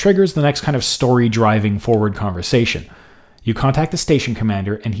station triggers the next kind of story-driving forward conversation. You contact the station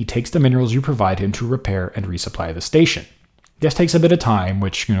commander, and he takes the minerals you provide him to repair and resupply the station. This takes a bit of time,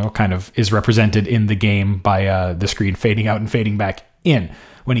 which, kind of is represented in the game by the screen fading out and fading back in.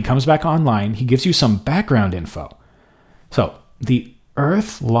 When he comes back online, he gives you some background info. So, the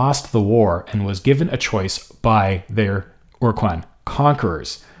Earth lost the war and was given a choice by their Urquan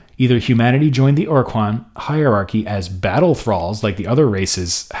conquerors. Either humanity joined the Urquan hierarchy as battle thralls, like the other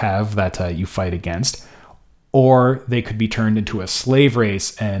races have that you fight against, or they could be turned into a slave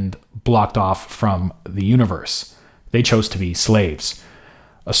race and blocked off from the universe. They chose to be slaves.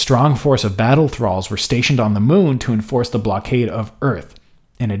 A strong force of battle thralls were stationed on the moon to enforce the blockade of Earth.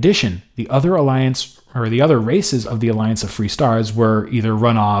 In addition, the other races of the Alliance of Free Stars were either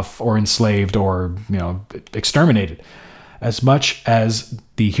run off or enslaved or, exterminated. As much as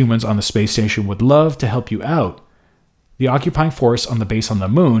the humans on the space station would love to help you out, the occupying force on the base on the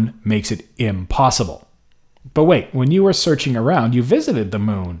moon makes it impossible. But wait, when you were searching around, you visited the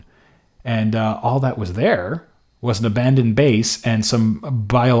moon, and all that was there was an abandoned base and some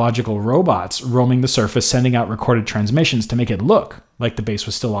biological robots roaming the surface, sending out recorded transmissions to make it look like the base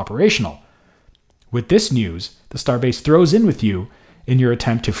was still operational. With this news, the Starbase throws in with you in your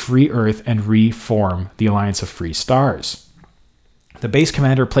attempt to free Earth and reform the Alliance of Free Stars. The base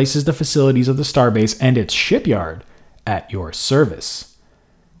commander places the facilities of the Starbase and its shipyard at your service.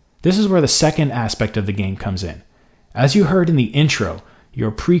 This is where the second aspect of the game comes in. As you heard in the intro,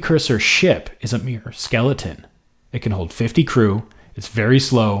 your precursor ship is a mere skeleton. It can hold 50 crew, it's very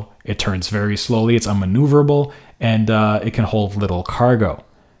slow, it turns very slowly, it's unmaneuverable, and it can hold little cargo.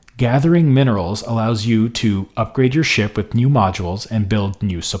 Gathering minerals allows you to upgrade your ship with new modules and build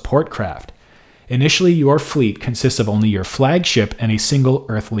new support craft. Initially, your fleet consists of only your flagship and a single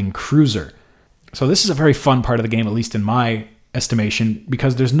Earthling cruiser. So this is a very fun part of the game, at least in my estimation,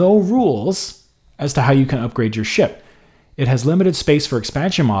 because there's no rules as to how you can upgrade your ship. It has limited space for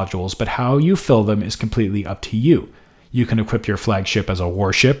expansion modules, but how you fill them is completely up to you. You can equip your flagship as a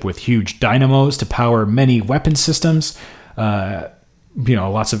warship with huge dynamos to power many weapon systems,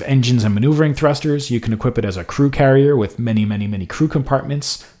 lots of engines and maneuvering thrusters. You can equip it as a crew carrier with many crew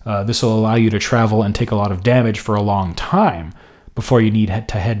compartments. This will allow you to travel and take a lot of damage for a long time before you need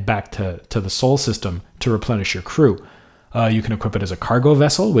to head back to the Sol system to replenish your crew. You can equip it as a cargo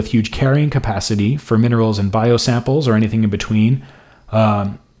vessel with huge carrying capacity for minerals and biosamples or anything in between.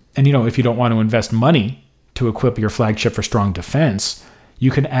 If you don't want to invest money to equip your flagship for strong defense, you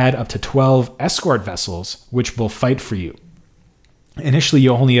can add up to 12 escort vessels, which will fight for you. Initially,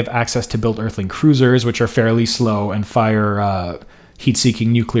 you only have access to built Earthling cruisers, which are fairly slow and fire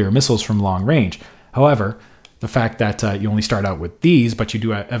heat-seeking nuclear missiles from long range. However, the fact that you only start out with these, but you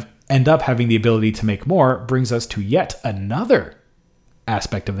do end up having the ability to make more, brings us to yet another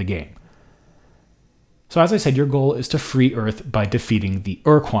aspect of the game. So as I said, your goal is to free Earth by defeating the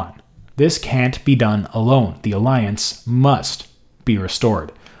Urquan. This can't be done alone. The Alliance must be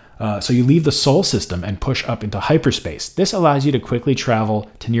restored. So you leave the Sol system and push up into hyperspace. This allows you to quickly travel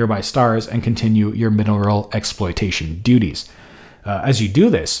to nearby stars and continue your mineral exploitation duties. As you do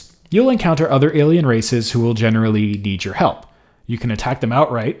this, you'll encounter other alien races who will generally need your help. You can attack them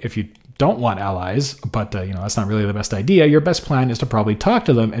outright if you don't want allies, but that's not really the best idea. Your best plan is to probably talk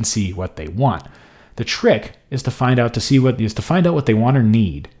to them and see what they want. The trick is to find out what they want or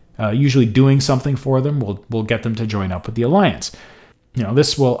need. Usually doing something for them will get them to join up with the alliance.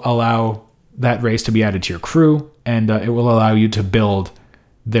 This will allow that race to be added to your crew, and it will allow you to build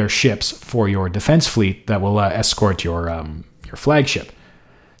their ships for your defense fleet that will escort your flagship.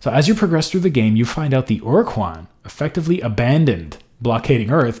 So as you progress through the game, you find out the Urquan effectively abandoned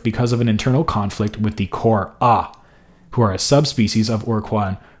blockading Earth because of an internal conflict with the Core A, who are a subspecies of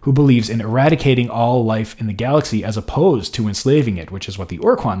Urquan who believes in eradicating all life in the galaxy as opposed to enslaving it, which is what the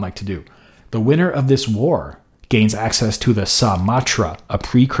Urquan like to do. The winner of this war gains access to the Samatra, a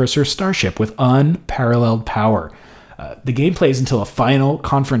precursor starship with unparalleled power. The game plays until a final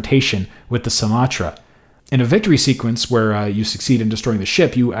confrontation with the Samatra. In a victory sequence where you succeed in destroying the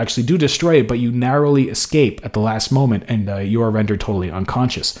ship, you actually do destroy it, but you narrowly escape at the last moment, and you are rendered totally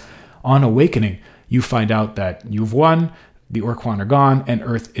unconscious. On awakening, you find out that you've won, the Urquan are gone, and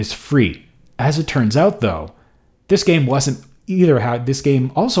Earth is free. As it turns out, though, this game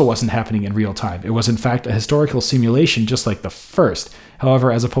also wasn't happening in real time. It was in fact a historical simulation just like the first.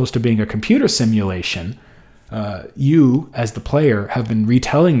 However, as opposed to being a computer simulation, you, as the player, have been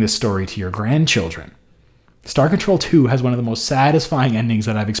retelling this story to your grandchildren. Star Control 2 has one of the most satisfying endings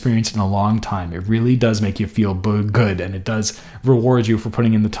that I've experienced in a long time. It really does make you feel good, and it does reward you for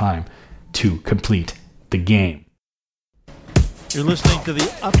putting in the time to complete the game. You're listening to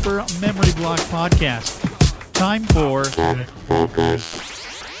the Upper Memory Block Podcast. Time for Tech Focus.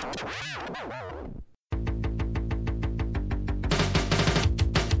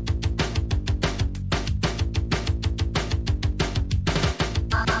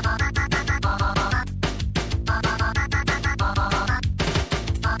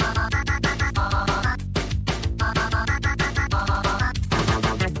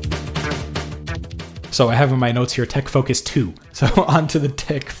 So I have in my notes here Tech Focus 2. So on to the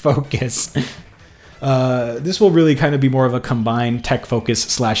Tech Focus. This will really kind of be more of a combined Tech Focus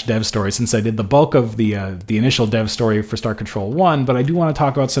 / dev story, since I did the bulk of the initial dev story for Star Control 1, but I do want to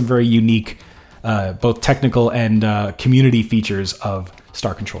talk about some very unique both technical and community features of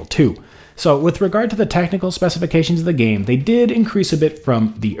Star Control 2. So with regard to the technical specifications of the game, they did increase a bit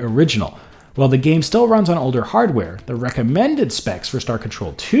from the original. While the game still runs on older hardware, the recommended specs for Star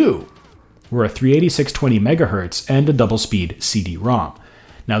Control 2 were a 386/20 MHz and a double-speed CD-ROM.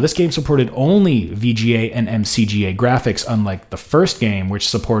 Now, this game supported only VGA and MCGA graphics, unlike the first game, which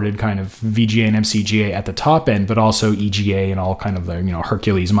supported kind of VGA and MCGA at the top end, but also EGA and all kind of the,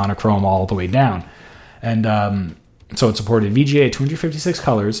 Hercules monochrome all the way down. And so it supported VGA 256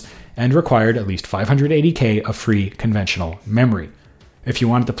 colors and required at least 580K of free conventional memory. If you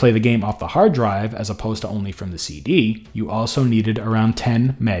wanted to play the game off the hard drive, as opposed to only from the CD, you also needed around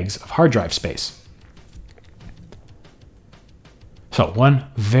 10 megs of hard drive space. So one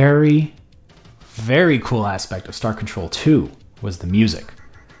very, very cool aspect of Star Control 2 was the music.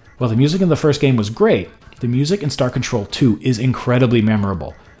 While the music in the first game was great, the music in Star Control 2 is incredibly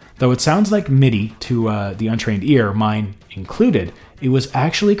memorable. Though it sounds like MIDI to the untrained ear, mine included, it was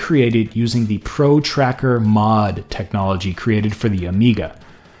actually created using the Pro Tracker mod technology created for the Amiga.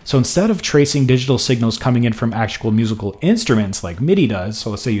 So instead of tracing digital signals coming in from actual musical instruments like MIDI does, so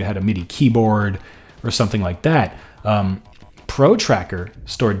let's say you had a MIDI keyboard or something like that, Pro Tracker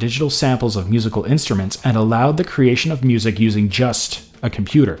stored digital samples of musical instruments and allowed the creation of music using just a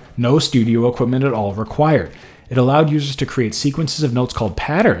computer. No studio equipment at all required. It allowed users to create sequences of notes called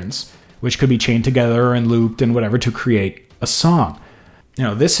patterns, which could be chained together and looped and whatever to create a song.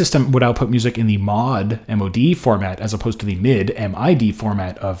 This system would output music in the mod MOD format as opposed to the MID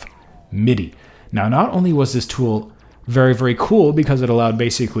format of MIDI. Now, not only was this tool very, very cool because it allowed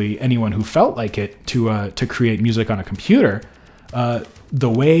basically anyone who felt like it to create music on a computer, the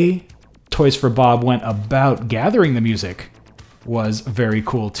way Toys for Bob went about gathering the music was very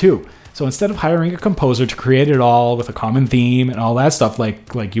cool too. So instead of hiring a composer to create it all with a common theme and all that stuff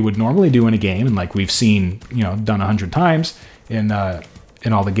like you would normally do in a game, and like we've seen done 100 times in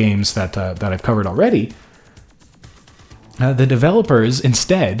all the games that I've covered already, the developers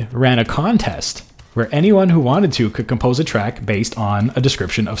instead ran a contest where anyone who wanted to could compose a track based on a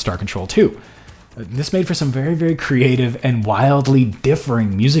description of Star Control 2. This made for some very, very creative and wildly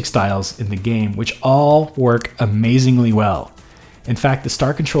differing music styles in the game, which all work amazingly well. In fact, the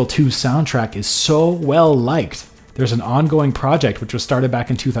Star Control 2 soundtrack is so well liked. There's an ongoing project which was started back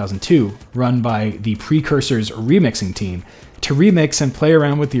in 2002, run by the Precursors remixing team, to remix and play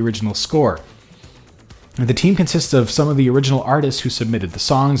around with the original score. The team consists of some of the original artists who submitted the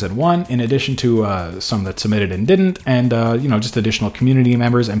songs and won, in addition to some that submitted and didn't, and just additional community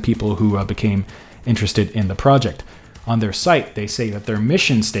members and people who became interested in the project. On their site, they say that their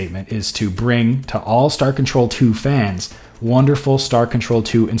mission statement is to bring to all Star Control 2 fans wonderful Star Control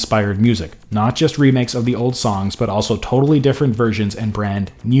 2 inspired music. Not just remakes of the old songs, but also totally different versions and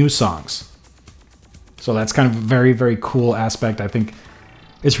brand new songs. So that's kind of a very, very cool aspect. I think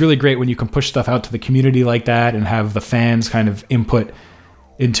it's really great when you can push stuff out to the community like that and have the fans kind of input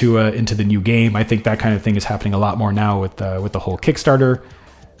into the new game. I think that kind of thing is happening a lot more now with the whole Kickstarter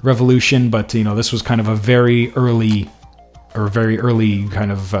revolution. But this was kind of a very early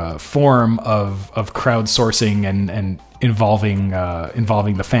kind of form of crowdsourcing and involving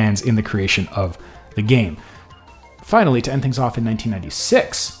the fans in the creation of the game. Finally, to end things off in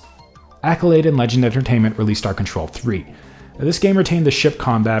 1996, Accolade and Legend Entertainment released Star Control 3. This game retained the ship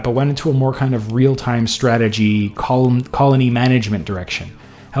combat, but went into a more kind of real-time strategy, colony management direction.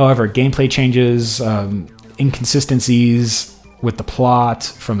 However, gameplay changes, inconsistencies with the plot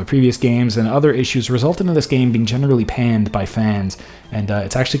from the previous games, and other issues resulted in this game being generally panned by fans, and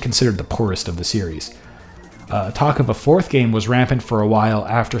it's actually considered the poorest of the series. Talk of a fourth game was rampant for a while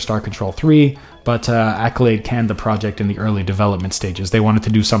after Star Control 3, but Accolade canned the project in the early development stages. They wanted to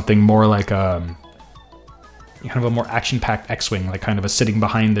do something more like kind of a more action-packed X-Wing, like kind of a sitting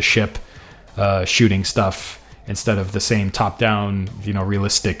behind the ship shooting stuff instead of the same top-down,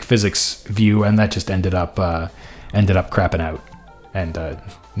 realistic physics view, and that just ended up crapping out and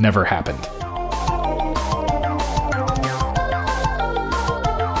never happened.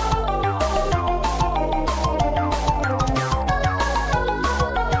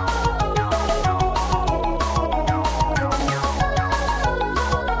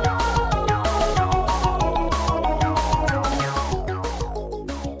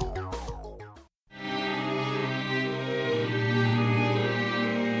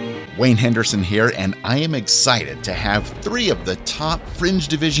 Wayne Henderson here, and I am excited to have 3 of the top Fringe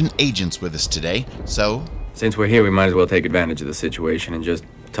Division agents with us today. So, since we're here, we might as well take advantage of the situation and just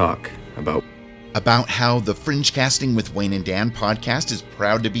talk about how the Fringe Casting with Wayne and Dan podcast is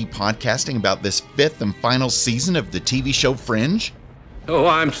proud to be podcasting about this 5th and final season of the TV show Fringe. Oh,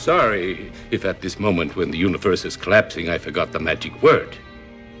 I'm sorry if at this moment when the universe is collapsing, I forgot the magic word.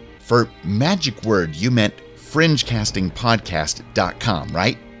 For magic word, you meant fringecastingpodcast.com,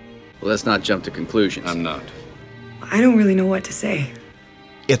 right? Well, let's not jump to conclusions. I'm not. I don't really know what to say.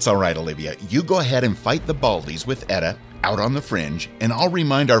 It's all right, Olivia. You go ahead and fight the Baldies with Etta out on the Fringe, and I'll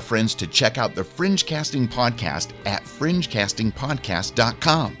remind our friends to check out the Fringe Casting Podcast at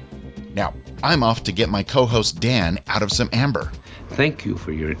fringecastingpodcast.com. Now, I'm off to get my co-host Dan out of some amber. Thank you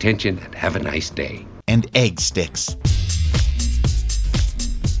for your attention and have a nice day. And egg sticks.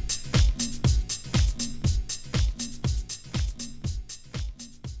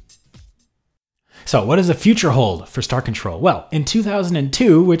 So what does the future hold for Star Control? Well, in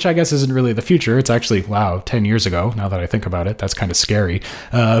 2002, which I guess isn't really the future, it's actually, 10 years ago, now that I think about it, that's kind of scary,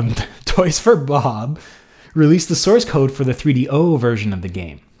 Toys for Bob released the source code for the 3DO version of the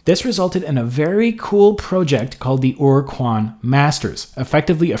game. This resulted in a very cool project called the Ur-Quan Masters,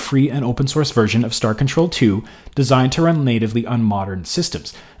 effectively a free and open source version of Star Control 2 designed to run natively on modern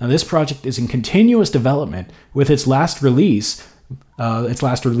systems. Now this project is in continuous development, with its last release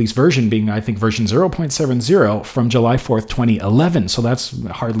version being, I think, version 0.70 from July 4th, 2011, so that's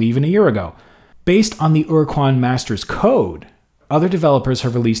hardly even a year ago. Based on the Ur-Quan Masters code, other developers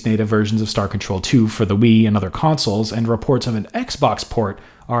have released native versions of Star Control 2 for the Wii and other consoles, and reports of an Xbox port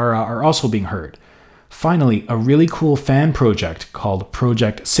are also being heard. Finally, a really cool fan project called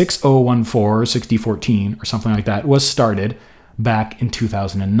Project 6014-6014 or something like that was started back in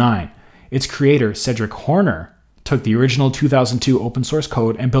 2009. Its creator, Cedric Horner, took the original 2002 open source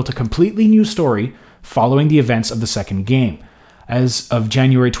code and built a completely new story following the events of the second game. As of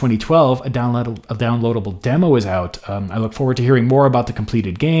January 2012, a downloadable demo is out. I look forward to hearing more about the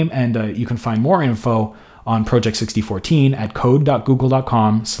completed game, and you can find more info on Project 6014 at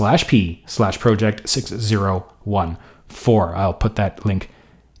code.google.com/p/project 6014. I'll put that link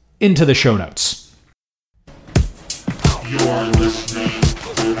into the show notes. You're listening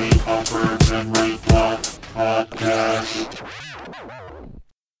to the Upper Memory Block Podcast.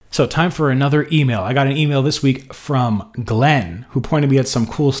 So time for another email. I got an email this week from Glenn, who pointed me at some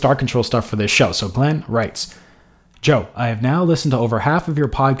cool Star Control stuff for this show. So Glenn writes, Joe, I have now listened to over half of your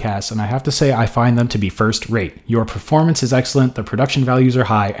podcasts, and I have to say I find them to be first rate. Your performance is excellent, the production values are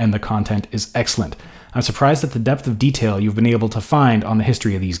high, and the content is excellent. I'm surprised at the depth of detail you've been able to find on the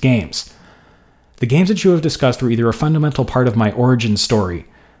history of these games. The games that you have discussed were either a fundamental part of my origin story,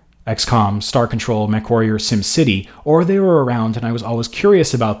 XCOM, Star Control, MechWarrior, SimCity, or they were around and I was always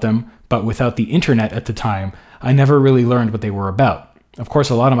curious about them, but without the internet at the time, I never really learned what they were about. Of course,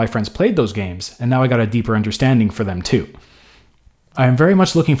 a lot of my friends played those games, and now I got a deeper understanding for them too. I am very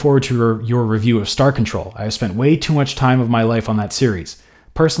much looking forward to your review of Star Control. I have spent way too much time of my life on that series.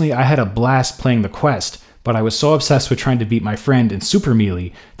 Personally, I had a blast playing the quest, but I was so obsessed with trying to beat my friend in Super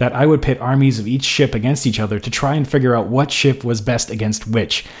Melee that I would pit armies of each ship against each other to try and figure out what ship was best against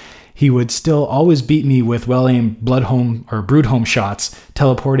which. He would still always beat me with well-aimed Broodhome shots,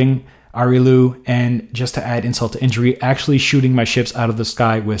 teleporting Arilu, and just to add insult to injury, actually shooting my ships out of the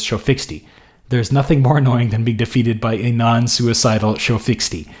sky with Shofixti. There's nothing more annoying than being defeated by a non-suicidal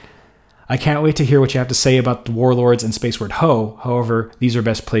Shofixti. I can't wait to hear what you have to say about the Warlords and Spaceward Ho. However, these are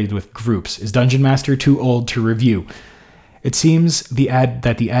best played with groups. Is Dungeon Master too old to review? It seems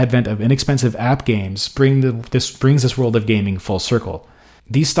that the advent of inexpensive app games brings this world of gaming full circle.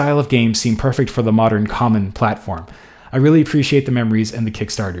 These style of games seem perfect for the modern common platform. I really appreciate the memories and the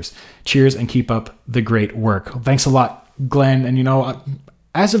Kickstarters. Cheers and keep up the great work. Thanks a lot, Glenn. And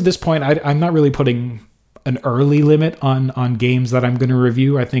as of this point, I'm not really putting an early limit on games that I'm going to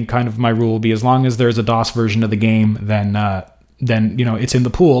review. I think kind of my rule will be as long as there's a DOS version of the game, then it's in the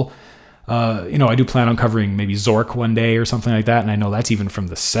pool. I do plan on covering maybe Zork one day or something like that, and I know that's even from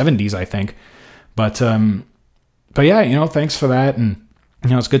the 70s, I think. But yeah, thanks for that, and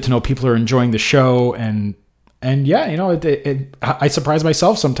it's good to know people are enjoying the show, and yeah, I surprise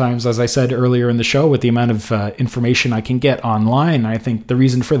myself sometimes, as I said earlier in the show, with the amount of information I can get online. I think the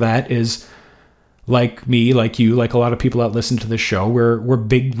reason for that is, like me, like you, like a lot of people that listen to this show,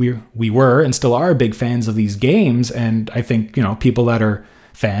 we were and still are big fans of these games, and I think people that are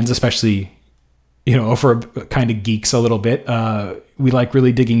fans, especially for kind of geeks a little bit, we like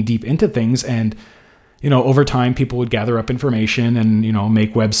really digging deep into things, and over time people would gather up information and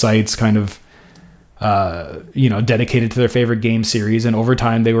make websites kind of dedicated to their favorite game series. And over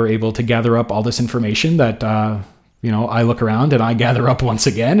time, they were able to gather up all this information that, I look around and I gather up once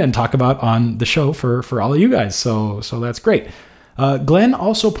again and talk about on the show for all of you guys. So that's great. Glenn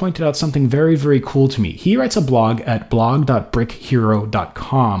also pointed out something very, very cool to me. He writes a blog at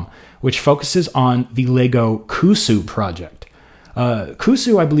blog.brickhero.com, which focuses on the Lego Kusu project.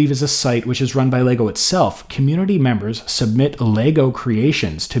 Kusu, I believe, is a site which is run by Lego itself. Community members submit Lego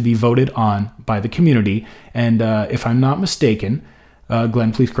creations to be voted on by the community, and if I'm not mistaken,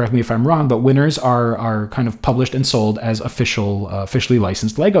 Glenn, please correct me if I'm wrong, but winners are kind of published and sold as officially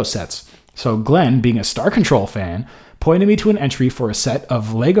licensed Lego sets. So Glenn, being a Star Control fan, pointed me to an entry for a set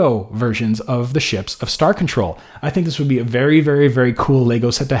of Lego versions of the ships of Star Control. I think this would be a very, very, very cool Lego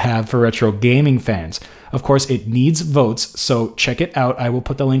set to have for retro gaming fans. Of course, it needs votes, so check it out. I will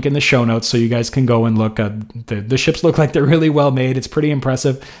put the link in the show notes so you guys can go and look. The ships look like they're really well made. It's pretty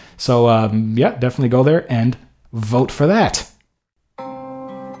impressive. So yeah, definitely go there and vote for that.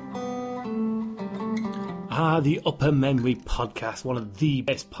 The Upper Memory Podcast, one of the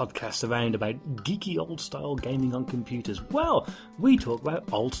best podcasts around about geeky old-style gaming on computers. Well, we talk about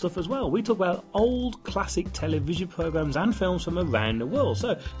old stuff as well. We talk about old classic television programs and films from around the world.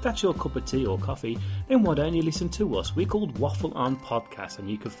 So if that's your cup of tea or coffee, then why don't you listen to us? We're called Waffle On Podcast, and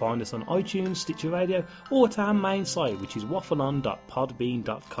you can find us on iTunes, Stitcher Radio, or at our main site, which is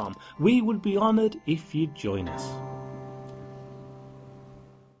waffleon.podbean.com. We would be honoured if you'd join us.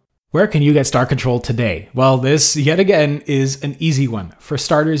 Where can you get Star Control today? Well, this, yet again, is an easy one. For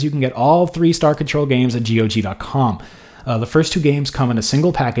starters, you can get all 3 Star Control games at GOG.com. The first 2 games come in a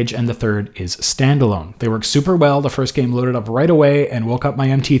single package, and the third is standalone. They work super well. The first game loaded up right away and woke up my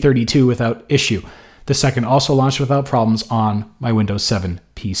MT32 without issue. The second also launched without problems on my Windows 7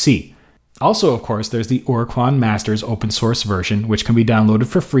 PC. Also, of course, there's the Orquan Masters open source version, which can be downloaded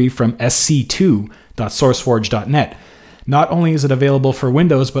for free from sc2.sourceforge.net. Not only is it available for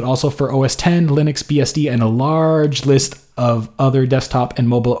Windows, but also for OS X, Linux, BSD, and a large list of other desktop and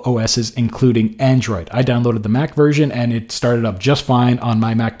mobile OSs, including Android. I downloaded the Mac version, and it started up just fine on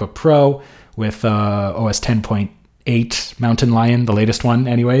my MacBook Pro with OS 10.8 Mountain Lion, the latest one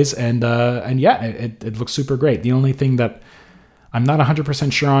anyways. And yeah, it looks super great. The only thing that I'm not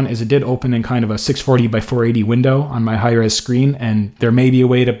 100% sure on is it did open in kind of a 640 by 480 window on my high-res screen, and there may be a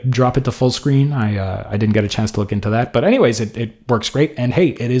way to drop it to full screen. I didn't get a chance to look into that. But anyways, it works great, and hey,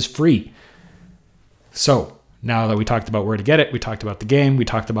 it is free. So now that we talked about where to get it, we talked about the game, we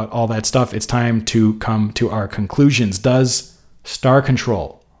talked about all that stuff, it's time to come to our conclusions. Does Star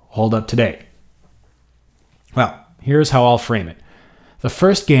Control hold up today? Well, here's how I'll frame it. The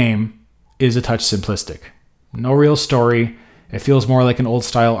first game is a touch simplistic. No real story. It feels more like an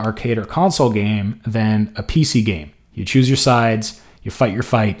old-style arcade or console game than a PC game. You choose your sides, you fight your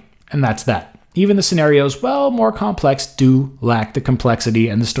fight, and that's that. Even the scenarios, well, more complex, do lack the complexity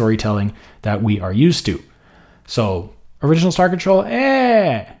and the storytelling that we are used to. So, Original Star Control,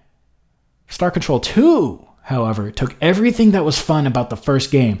 Star Control 2, however, took everything that was fun about the first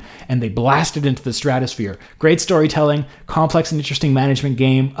game and they blasted into the stratosphere. Great storytelling, complex and interesting management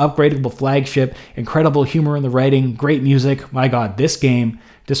game, upgradable flagship, incredible humor in the writing, great music. My God, this game,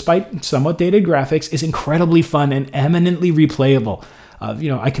 despite somewhat dated graphics, is incredibly fun and eminently replayable.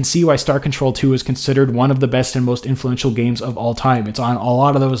 I can see why Star Control 2 is considered one of the best and most influential games of all time. It's on a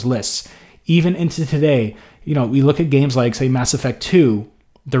lot of those lists. Even into today, we look at games like, say, Mass Effect 2,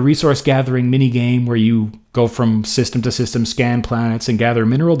 the resource gathering minigame where you go from system to system, scan planets, and gather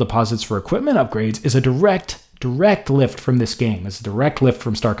mineral deposits for equipment upgrades is a direct lift from this game. It's a direct lift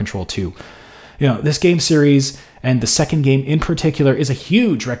from Star Control 2. This game series, and the second game in particular, is a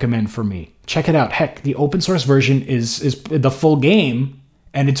huge recommend for me. Check it out. Heck, the open source version is the full game,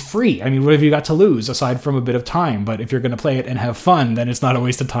 and it's free. I mean, what have you got to lose aside from a bit of time? But if you're going to play it and have fun, then it's not a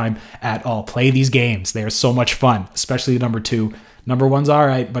waste of time at all. Play these games. They are so much fun, especially number 2. Number 1's all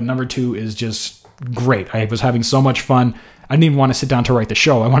right, but number 2 is just great. I was having so much fun. I didn't even want to sit down to write the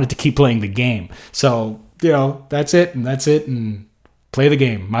show. I wanted to keep playing the game. So, that's it, and play the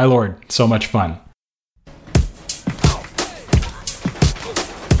game. My lord, so much fun.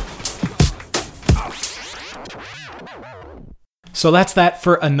 So that's that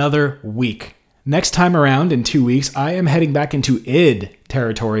for another week. Next time around, in 2 weeks, I am heading back into id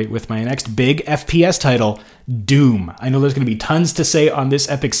territory with my next big FPS title, Doom. I know there's going to be tons to say on this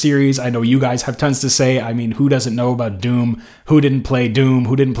epic series. I know you guys have tons to say. I mean, who doesn't know about Doom? Who didn't play Doom?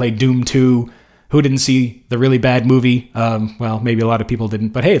 Who didn't play Doom 2? Who didn't see the really bad movie? Well, maybe a lot of people didn't,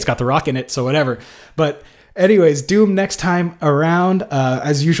 but hey, it's got The Rock in it, so whatever. But anyways, Doom next time around.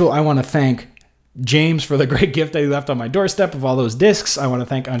 As usual, I want to thank James for the great gift that he left on my doorstep of all those discs. I want to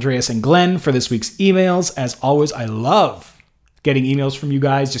thank Andreas and Glenn for this week's emails. As always, I love getting emails from you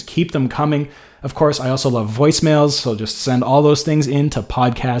guys. Just keep them coming. Of course, I also love voicemails, so just send all those things in to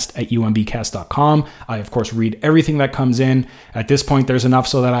podcast@umbcast.com. I, of course, read everything that comes in. At this point, there's enough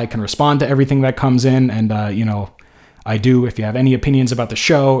so that I can respond to everything that comes in, and, I do. If you have any opinions about the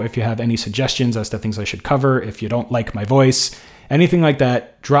show, if you have any suggestions as to things I should cover, if you don't like my voice, anything like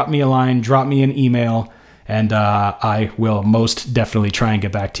that, drop me a line, drop me an email, and I will most definitely try and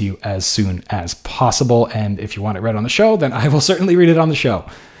get back to you as soon as possible. And if you want it read on the show, then I will certainly read it on the show.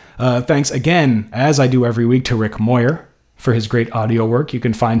 Thanks again, as I do every week, to Rick Moyer for his great audio work. You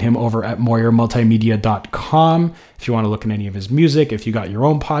can find him over at moyermultimedia.com if you want to look at any of his music, if you got your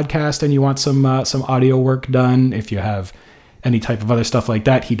own podcast and you want some audio work done, if you have any type of other stuff like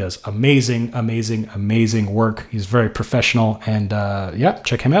that. He does amazing work. He's very professional, and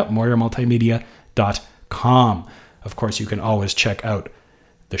check him out, moyermultimedia.com. Of course, you can always check out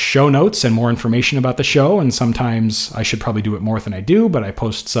the show notes and more information about the show, and sometimes I should probably do it more than I do, but I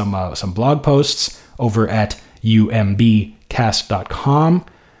post some blog posts over at umbcast.com.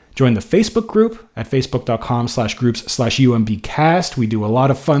 Join the Facebook group at facebook.com/groups/umbcast. We do a lot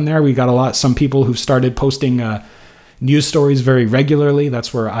of fun there. We got some people who've started posting news stories very regularly.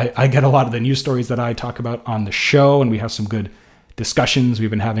 That's where I get a lot of the news stories that I talk about on the show, and we have some good discussions. We've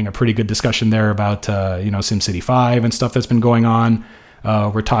been having a pretty good discussion there about SimCity 5 and stuff that's been going on.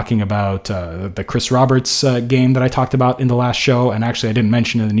 We're talking about the Chris Roberts game that I talked about in the last show, and actually I didn't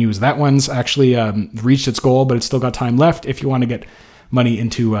mention in the news. That one's actually reached its goal, but it's still got time left. If you want to get money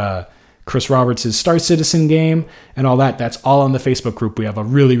into Chris Roberts' Star Citizen game and all that, that's all on the Facebook group. We have a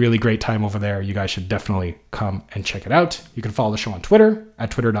really, really great time over there. You guys should definitely come and check it out. You can follow the show on Twitter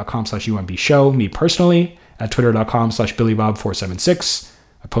at twitter.com/UMBshow. Me personally at twitter.com/BillyBob476.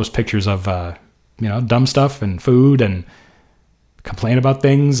 I post pictures of, dumb stuff and food and complain about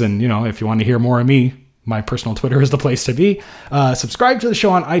things. And, if you want to hear more of me, my personal Twitter is the place to be. Subscribe to the show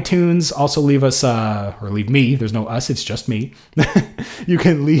on iTunes. Also leave us, or leave me. There's no us. It's just me. You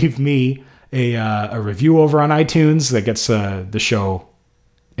can leave me a review over on iTunes that gets the show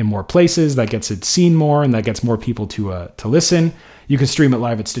in more places, that gets it seen more, and that gets more people to listen. You can stream it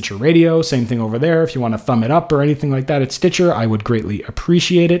live at Stitcher Radio. Same thing over there. If you want to thumb it up or anything like that at Stitcher, I would greatly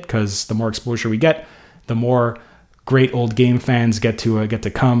appreciate it, because the more exposure we get, the more great old game fans get to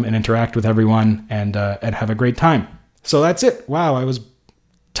come and interact with everyone and have a great time. So that's it. Wow, I was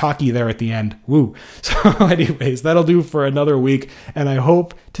talky there at the end. Woo. So anyways, that'll do for another week, and I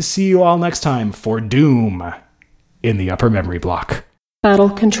hope to see you all next time for Doom in the Upper Memory Block. Battle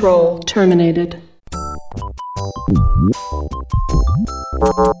control terminated.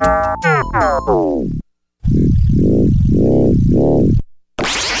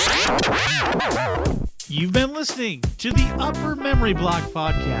 You've been listening to the Upper Memory Block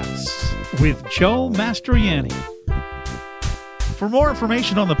Podcast with Joe Mastroianni. For more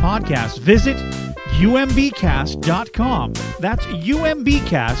information on the podcast, visit UMBcast.com. That's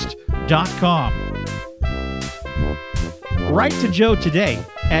UMBcast.com. Write to Joe today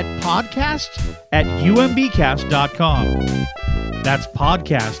at podcast@UMBcast.com. That's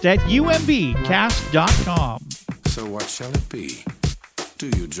podcast@UMBcast.com. So what shall it be? Do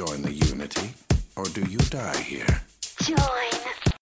you join the unity, or do you die here? Join.